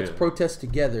separate. Let's protest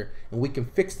together, and we can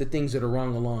fix the things that are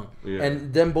wrong along. Yeah.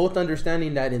 And them both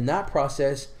understanding that in that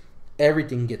process,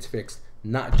 everything gets fixed,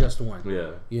 not just one.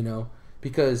 Yeah. You know,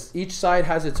 because each side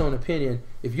has its own opinion.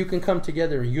 If you can come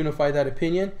together and unify that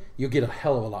opinion, you'll get a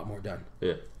hell of a lot more done.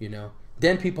 Yeah. You know,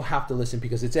 then people have to listen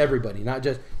because it's everybody, not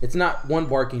just, it's not one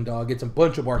barking dog, it's a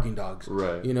bunch of barking dogs.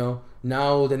 Right. You know,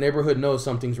 now the neighborhood knows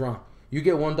something's wrong. You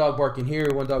get one dog barking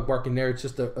here, one dog barking there. It's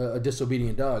just a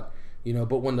disobedient dog, you know.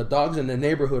 But when the dogs in the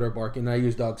neighborhood are barking, and I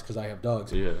use dogs because I have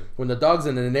dogs. Yeah. When the dogs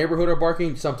in the neighborhood are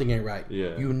barking, something ain't right.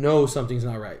 Yeah. You know something's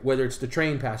not right. Whether it's the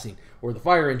train passing or the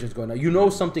fire engine's going out, you know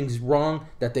something's wrong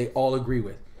that they all agree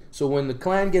with. So when the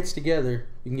clan gets together,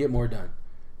 you can get more done.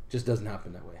 It just doesn't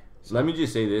happen that way. So. Let me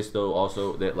just say this though,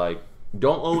 also that like,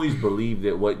 don't always believe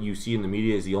that what you see in the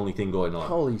media is the only thing going on.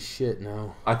 Holy shit,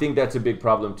 no. I think that's a big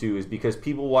problem too, is because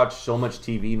people watch so much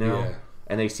TV now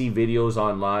and they see videos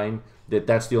online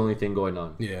that's the only thing going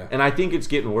on. Yeah. And I think it's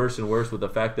getting worse and worse with the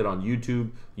fact that on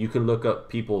YouTube you can look up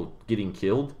people getting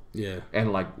killed. Yeah.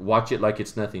 And like watch it like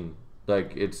it's nothing.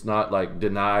 Like it's not like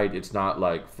denied, it's not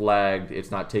like flagged,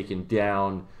 it's not taken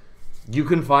down. You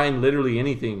can find literally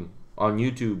anything on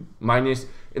YouTube minus,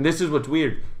 and this is what's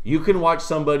weird, you can watch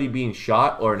somebody being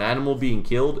shot or an animal being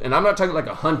killed, and I'm not talking like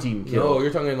a hunting kill. No, you're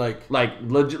talking like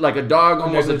legit, like a dog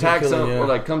almost attacks someone, or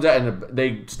like comes out and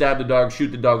they stab the dog, shoot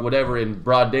the dog, whatever, in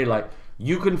broad daylight.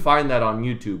 You can find that on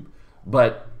YouTube,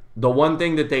 but the one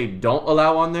thing that they don't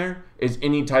allow on there is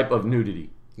any type of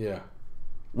nudity. Yeah,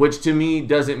 which to me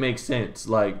doesn't make sense.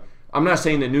 Like, I'm not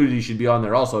saying that nudity should be on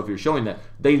there also if you're showing that.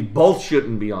 They both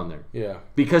shouldn't be on there. Yeah.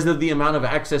 Because of the amount of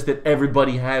access that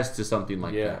everybody has to something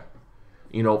like that.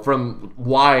 You know, from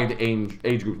wide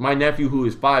age groups. My nephew, who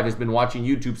is 5, has been watching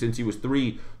YouTube since he was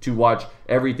 3 to watch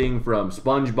everything from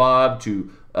SpongeBob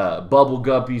to Bubble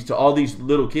Guppies to all these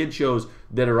little kid shows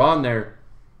that are on there.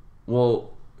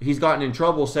 Well, he's gotten in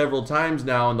trouble several times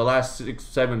now in the last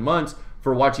 6-7 months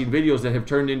for watching videos that have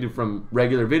turned into from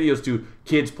regular videos to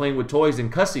kids playing with toys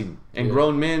and cussing, and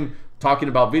grown men talking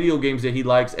about video games that he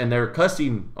likes and they're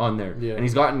cussing on there. Yeah. And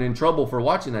he's gotten in trouble for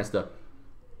watching that stuff.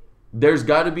 There's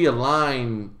got to be a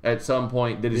line at some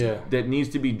point that is that needs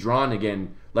to be drawn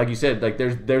again. Like you said, like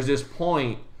there's this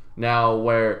point now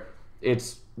where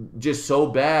it's just so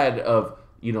bad of,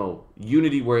 you know,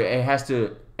 unity where it has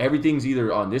to, everything's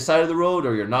either on this side of the road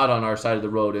or you're not on our side of the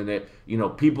road, and that, you know,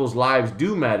 people's lives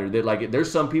do matter. That like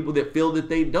there's some people that feel that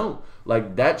they don't.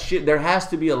 Like that shit, there has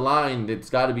to be a line that's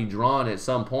got to be drawn at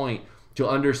some point to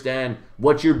understand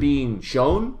what you're being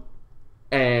shown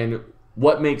and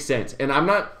what makes sense. And I'm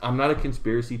not a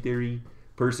conspiracy theory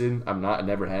person. I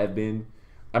never have been.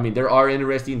 I mean, there are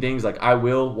interesting things, like I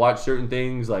will watch certain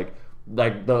things like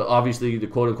the obviously the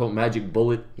quote unquote magic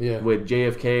bullet with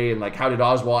JFK, and like how did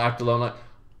Oswald act alone. Like,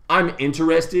 I'm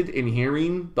interested in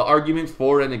hearing the arguments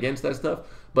for and against that stuff,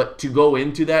 but to go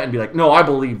into that and be like, no, I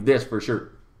believe this for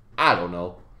sure. I don't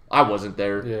know. I wasn't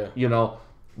there. Yeah. You know.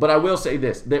 But I will say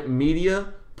this, that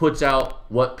media puts out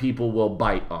what people will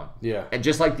bite on. Yeah. And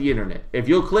just like the internet. If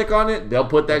you'll click on it, they'll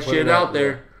put that shit out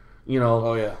there. You know.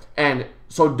 Oh yeah. And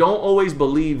so don't always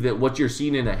believe that what you're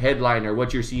seeing in a headline or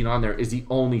what you're seeing on there is the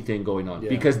only thing going on. Yeah.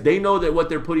 Because they know that what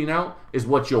they're putting out is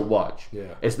what you'll watch.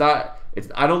 Yeah.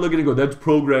 I don't look at it and go, that's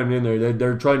programmed in there.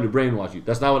 They're trying to brainwash you.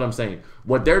 That's not what I'm saying.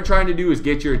 What they're trying to do is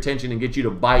get your attention and get you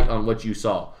to bite on what you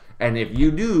saw. And if you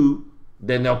do,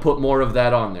 then they'll put more of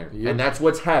that on there. Yep. And that's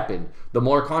what's happened. The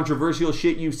more controversial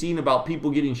shit you've seen about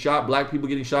people getting shot, black people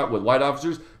getting shot with white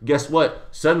officers, guess what?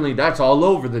 Suddenly that's all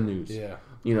over the news. Yeah.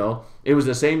 You know, it was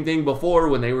the same thing before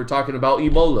when they were talking about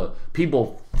Ebola.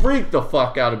 People freaked the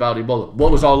fuck out about Ebola.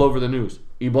 What was all over the news?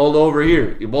 Ebola over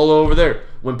here, Ebola over there.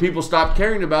 When people stopped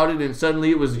caring about it and suddenly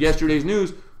it was yesterday's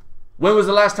news, when was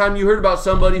the last time you heard about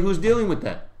somebody who's dealing with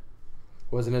that?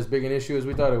 Wasn't as big an issue as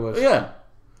we thought it was. Yeah.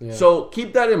 Yeah. So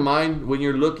keep that in mind when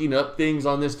you're looking up things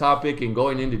on this topic and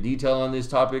going into detail on these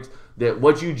topics, that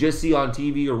what you just see on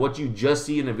TV or what you just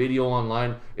see in a video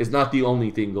online is not the only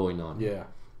thing going on. Yeah.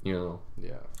 You know?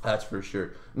 Yeah. That's for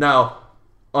sure. Now,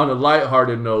 on a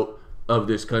lighthearted note, of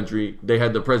this country, they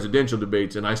had the presidential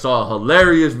debates, and I saw a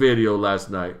hilarious video last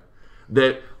night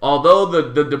that although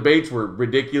the debates were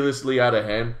ridiculously out of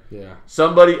hand,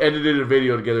 somebody edited a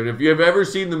video together. And if you have ever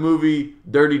seen the movie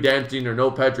Dirty Dancing or know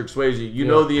Patrick Swayze, you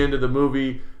know the end of the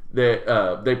movie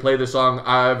that they play the song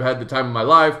 "I've Had the Time of My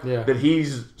Life" that he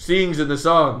sings in the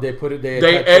song. They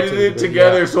edited it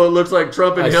together so it looks like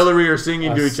Trump and Hillary are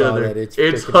singing to each other. It's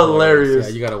hilarious.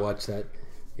 Yeah, you got to watch that.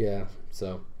 Yeah,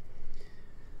 so.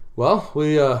 Well,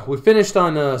 we finished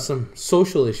on some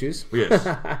social issues.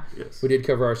 Yes. We did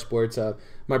cover our sports.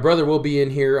 My brother will be in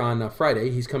here on Friday.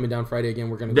 He's coming down Friday again.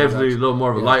 We're gonna definitely a little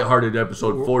more of a lighthearted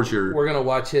episode for sure. We're gonna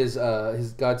watch his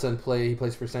godson play. He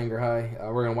plays for Sanger High.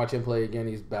 We're gonna watch him play again.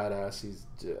 He's badass. He's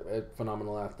a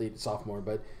phenomenal athlete, sophomore.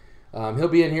 But he'll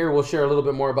be in here. We'll share a little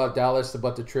bit more about Dallas,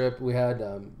 about the trip we had.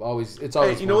 It's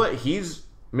always. Hey, you know what? He's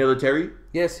military.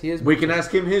 Yes, he is. We can ask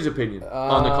him his opinion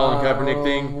on the Colin Kaepernick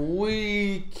thing.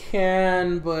 We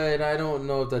can, but I don't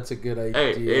know if that's a good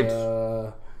idea.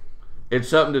 Hey, it's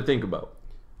something to think about.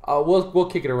 We'll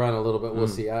kick it around a little bit. We'll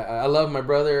see. I love my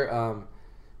brother,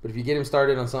 but if you get him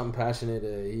started on something passionate,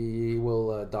 he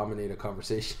will dominate a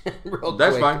conversation real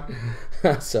That's quick.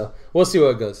 Fine. So we'll see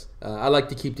what it goes. I like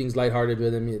to keep things lighthearted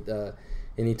with him.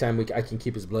 Anytime I can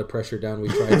keep his blood pressure down, we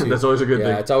try to. That's always a good thing.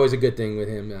 Yeah, it's always a good thing with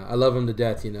him. I love him to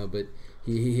death, but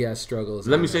he has struggles.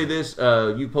 Let me say this.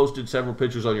 You posted several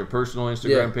pictures on your personal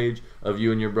Instagram page of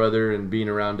you and your brother and being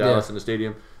around Dallas in the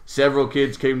stadium. Several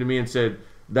kids came to me and said,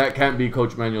 that can't be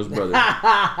Coach Manuel's brother.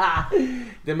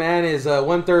 The man is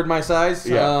 1/3 my size.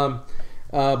 Yeah.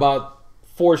 About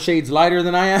 4 shades lighter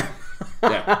than I am.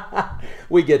 Yeah.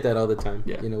 We get that all the time.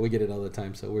 Yeah. We get it all the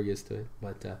time, so we're used to it.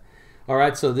 But all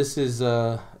right, so this is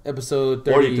episode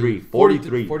 43. 40, I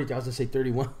was going to say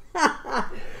 31.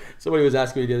 Somebody was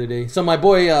asking me the other day. So my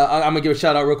boy, I'm going to give a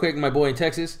shout out real quick. My boy in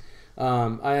Texas.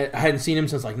 I hadn't seen him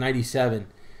since like 97.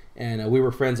 And we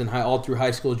were friends in all through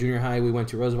high school, junior high. We went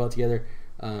to Roosevelt together.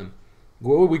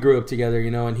 We grew up together,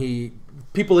 and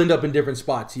people end up in different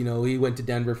spots. He went to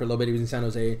Denver for a little bit. He was in San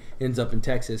Jose, ends up in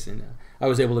Texas. And I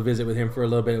was able to visit with him for a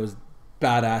little bit. It was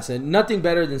badass. And nothing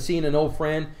better than seeing an old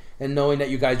friend and knowing that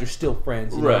you guys are still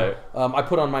friends. Right. I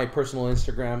put on my personal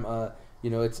Instagram,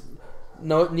 it's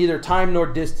neither time nor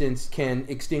distance can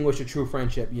extinguish a true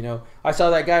friendship. I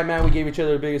saw that guy, man. We gave each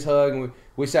other the biggest hug, and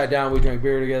we sat down. We drank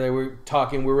beer together. We were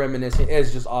talking. We were reminiscing.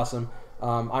 It's just awesome.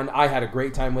 I had a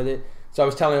great time with it. So I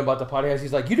was telling him about the podcast.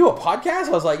 He's like, "You do a podcast?"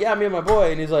 I was like, "Yeah, me and my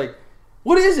boy." And he's like,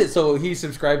 "What is it?" So he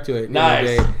subscribed to it.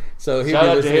 Nice. So he'll be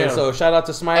listening. So shout out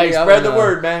to Smiley. Hey, spread the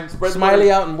word, man. Spread Smiley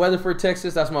the word. out in Weatherford,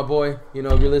 Texas. That's my boy.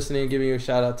 If you're listening, giving you a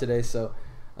shout out today. So,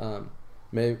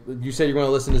 maybe you said you're going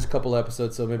to listen to this couple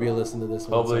episodes, so maybe you'll listen to this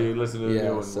one. Hopefully, you listen to the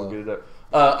new one. We'll get it up.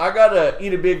 I got a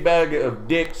eat a big bag of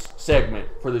dicks segment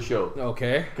for the show.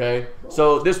 Okay.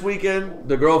 So this weekend,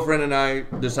 the girlfriend and I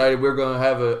decided we were going to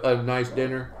have a nice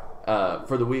dinner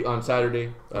for the week on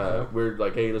Saturday. We're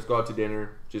like, hey, let's go out to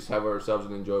dinner, just have ourselves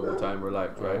an enjoyable time,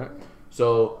 relax, right?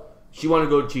 So she wanted to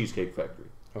go to Cheesecake Factory.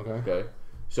 Okay.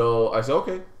 So I said,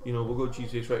 okay, we'll go to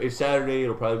Cheesecake Factory. It's Saturday.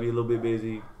 It'll probably be a little bit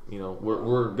busy.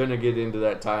 We're gonna get into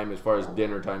that time as far as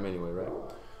dinner time anyway, right?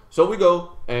 So we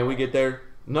go and we get there.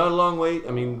 Not a long wait.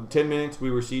 10 minutes.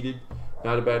 We were seated.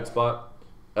 Not a bad spot.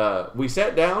 We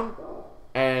sat down,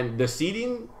 and the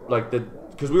seating,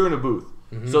 because we were in a booth,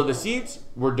 so the seats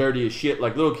were dirty as shit.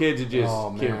 Like little kids had just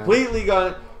completely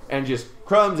gone, and just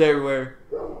crumbs everywhere.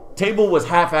 Table was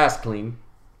half-assed clean.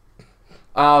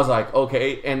 I was like,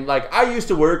 okay, and I used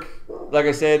to work, like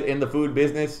I said, in the food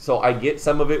business, so I get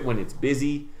some of it when it's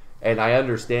busy, and I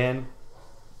understand.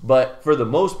 But for the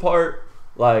most part,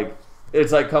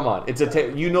 it's like, come on, it's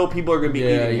people are gonna be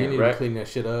eating you here, need right? to clean that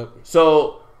shit up.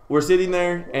 So we're sitting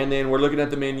there, and then we're looking at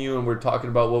the menu, and we're talking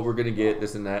about what we're gonna get,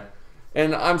 this and that.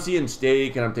 And I'm seeing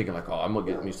steak, and I'm thinking I'm gonna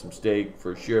get me some steak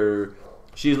for sure.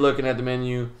 She's looking at the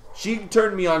menu. She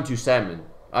turned me on to salmon.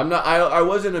 I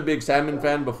wasn't a big salmon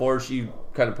fan before she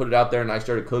kind of put it out there, and I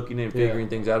started cooking it and figuring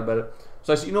things out about it.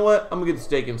 So I said, you know what? I'm gonna get the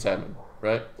steak and salmon,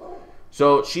 right?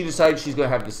 So she decides she's gonna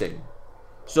have the same.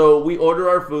 So we order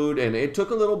our food, and it took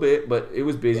a little bit, but it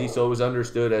was busy, so it was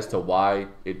understood as to why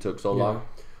it took so long.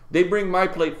 They bring my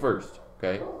plate first,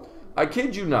 okay? I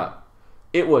kid you not.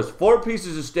 It was 4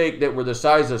 pieces of steak that were the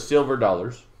size of silver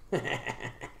dollars.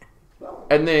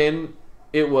 And then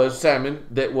it was salmon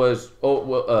that was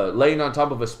laying on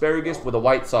top of asparagus with a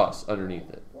white sauce underneath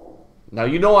it. Now,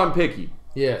 I'm picky.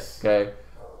 Yes. Okay?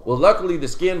 Well, luckily, the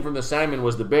skin from the salmon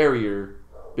was the barrier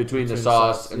between the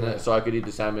sauce and so I could eat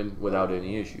the salmon without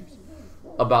any issues.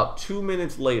 About 2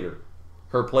 minutes later,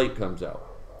 her plate comes out.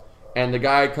 And the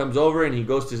guy comes over and he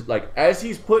goes to, as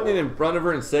he's putting it in front of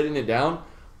her and setting it down,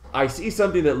 I see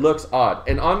something that looks odd.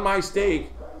 And on my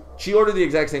steak, she ordered the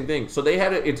exact same thing. So they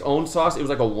had its own sauce. It was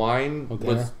like a wine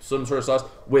with some sort of sauce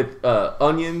with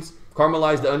onions,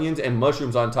 caramelized onions, and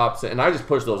mushrooms on top. And I just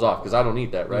pushed those off because I don't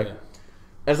eat that, right? Yeah.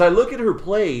 As I look at her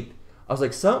plate, I was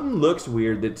like, something looks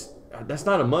weird. That's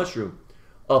not a mushroom.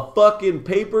 A fucking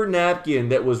paper napkin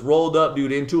that was rolled up,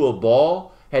 dude, into a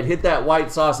ball had hit that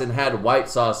white sauce and had white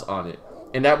sauce on it.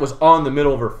 And that was on the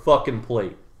middle of her fucking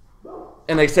plate.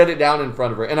 And they set it down in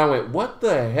front of her. And I went, what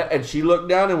the hell? And she looked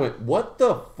down and went, what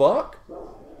the fuck?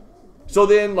 So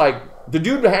then, like, the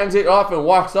dude hands it off and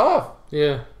walks off.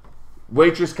 Yeah.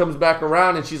 Waitress comes back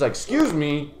around and she's like, excuse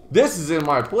me, this is in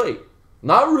my plate.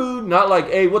 Not rude, not like,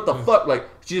 hey, what the fuck? Like,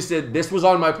 she just said, this was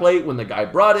on my plate when the guy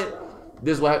brought it.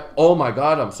 This is what, oh my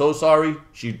God, I'm so sorry.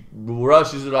 She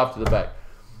rushes it off to the back.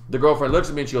 The girlfriend looks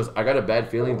at me and she goes, I got a bad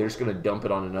feeling they're just going to dump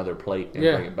it on another plate and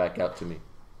bring it back out to me.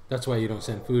 That's why you don't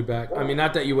send food back. I mean,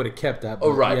 not that you would have kept that. But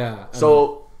oh, right. Yeah.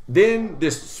 So then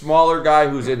this smaller guy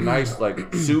who's in nice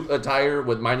like suit attire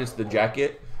with minus the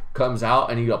jacket comes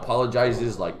out and he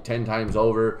apologizes like 10 times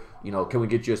over. You know, can we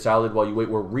get you a salad while you wait?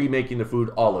 We're remaking the food.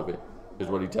 All of it is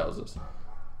what he tells us.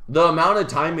 The amount of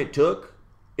time it took,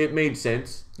 it made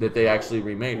sense that they actually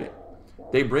remade it.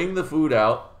 They bring the food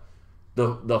out.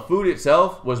 The food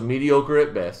itself was mediocre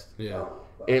at best. Yeah.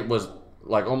 It was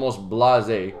like almost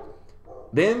blasé.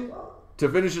 Then, to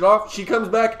finish it off, she comes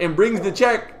back and brings the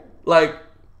check, like,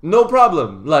 no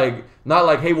problem. Like, not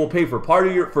like, hey, we'll pay for part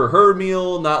of for her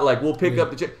meal. Not like, we'll pick up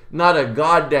the check. Not a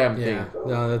goddamn thing. Yeah,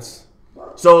 no, that's...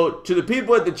 So, to the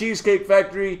people at the Cheesecake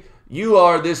Factory, you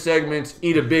are this segment's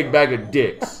Eat a Big Bag of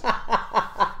Dicks.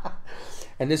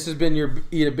 And this has been your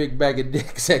Eat a Big Bag of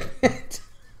Dicks segment.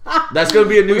 That's going to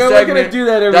be a new segment. We're going to do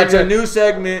that every That's a new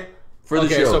segment. For the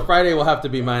show. So Friday will have to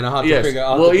be mine. I'll have to figure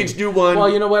out. We'll each do one. Well,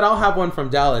 you know what? I'll have one from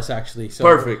Dallas, actually. So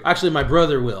perfect. Actually, my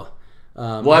brother will.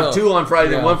 We'll have two on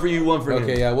Friday. One for you, one for him.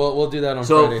 Okay, yeah. We'll do that on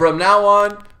So Friday. from now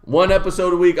on, one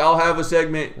episode a week, I'll have a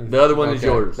segment. The other one is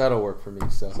yours. That'll work for me.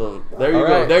 So there you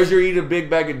go. There's your Eat a Big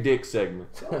Bag of Dicks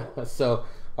segment. So,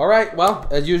 all right. Well,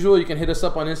 as usual, you can hit us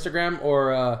up on Instagram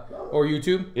or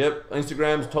YouTube. Yep.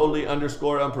 Instagram's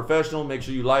totally_unprofessional. Make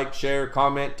sure you like, share,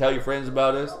 comment, tell your friends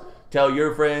about us. Tell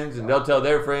your friends, and they'll tell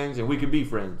their friends, and we can be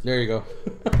friends. There you go.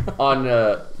 On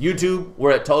YouTube,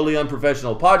 we're at Totally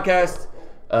Unprofessional Podcast.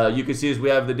 You can see as we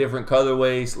have the different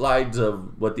colorway slides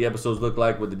of what the episodes look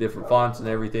like with the different fonts and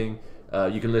everything.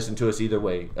 You can listen to us either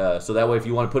way. So that way, if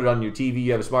you want to put it on your TV,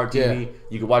 you have a smart TV,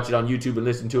 you can watch it on YouTube and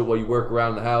listen to it while you work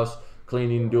around the house,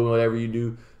 cleaning, doing whatever you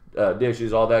do.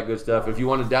 Dishes, all that good stuff. If you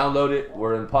want to download it,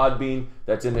 we're in Podbean.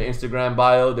 That's in the Instagram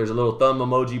bio. There's a little thumb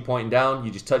emoji pointing down. You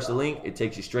just touch the link. It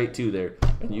takes you straight to there.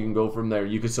 And you can go from there.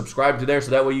 You can subscribe to there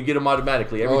so that way you get them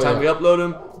automatically. Every time we upload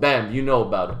them, bam, you know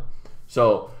about it.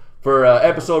 So for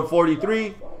episode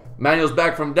 43, Manuel's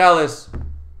back from Dallas.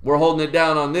 We're holding it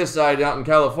down on this side out in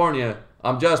California.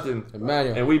 I'm Justin. And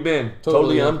Manuel. And we've been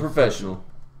Totally Unprofessional.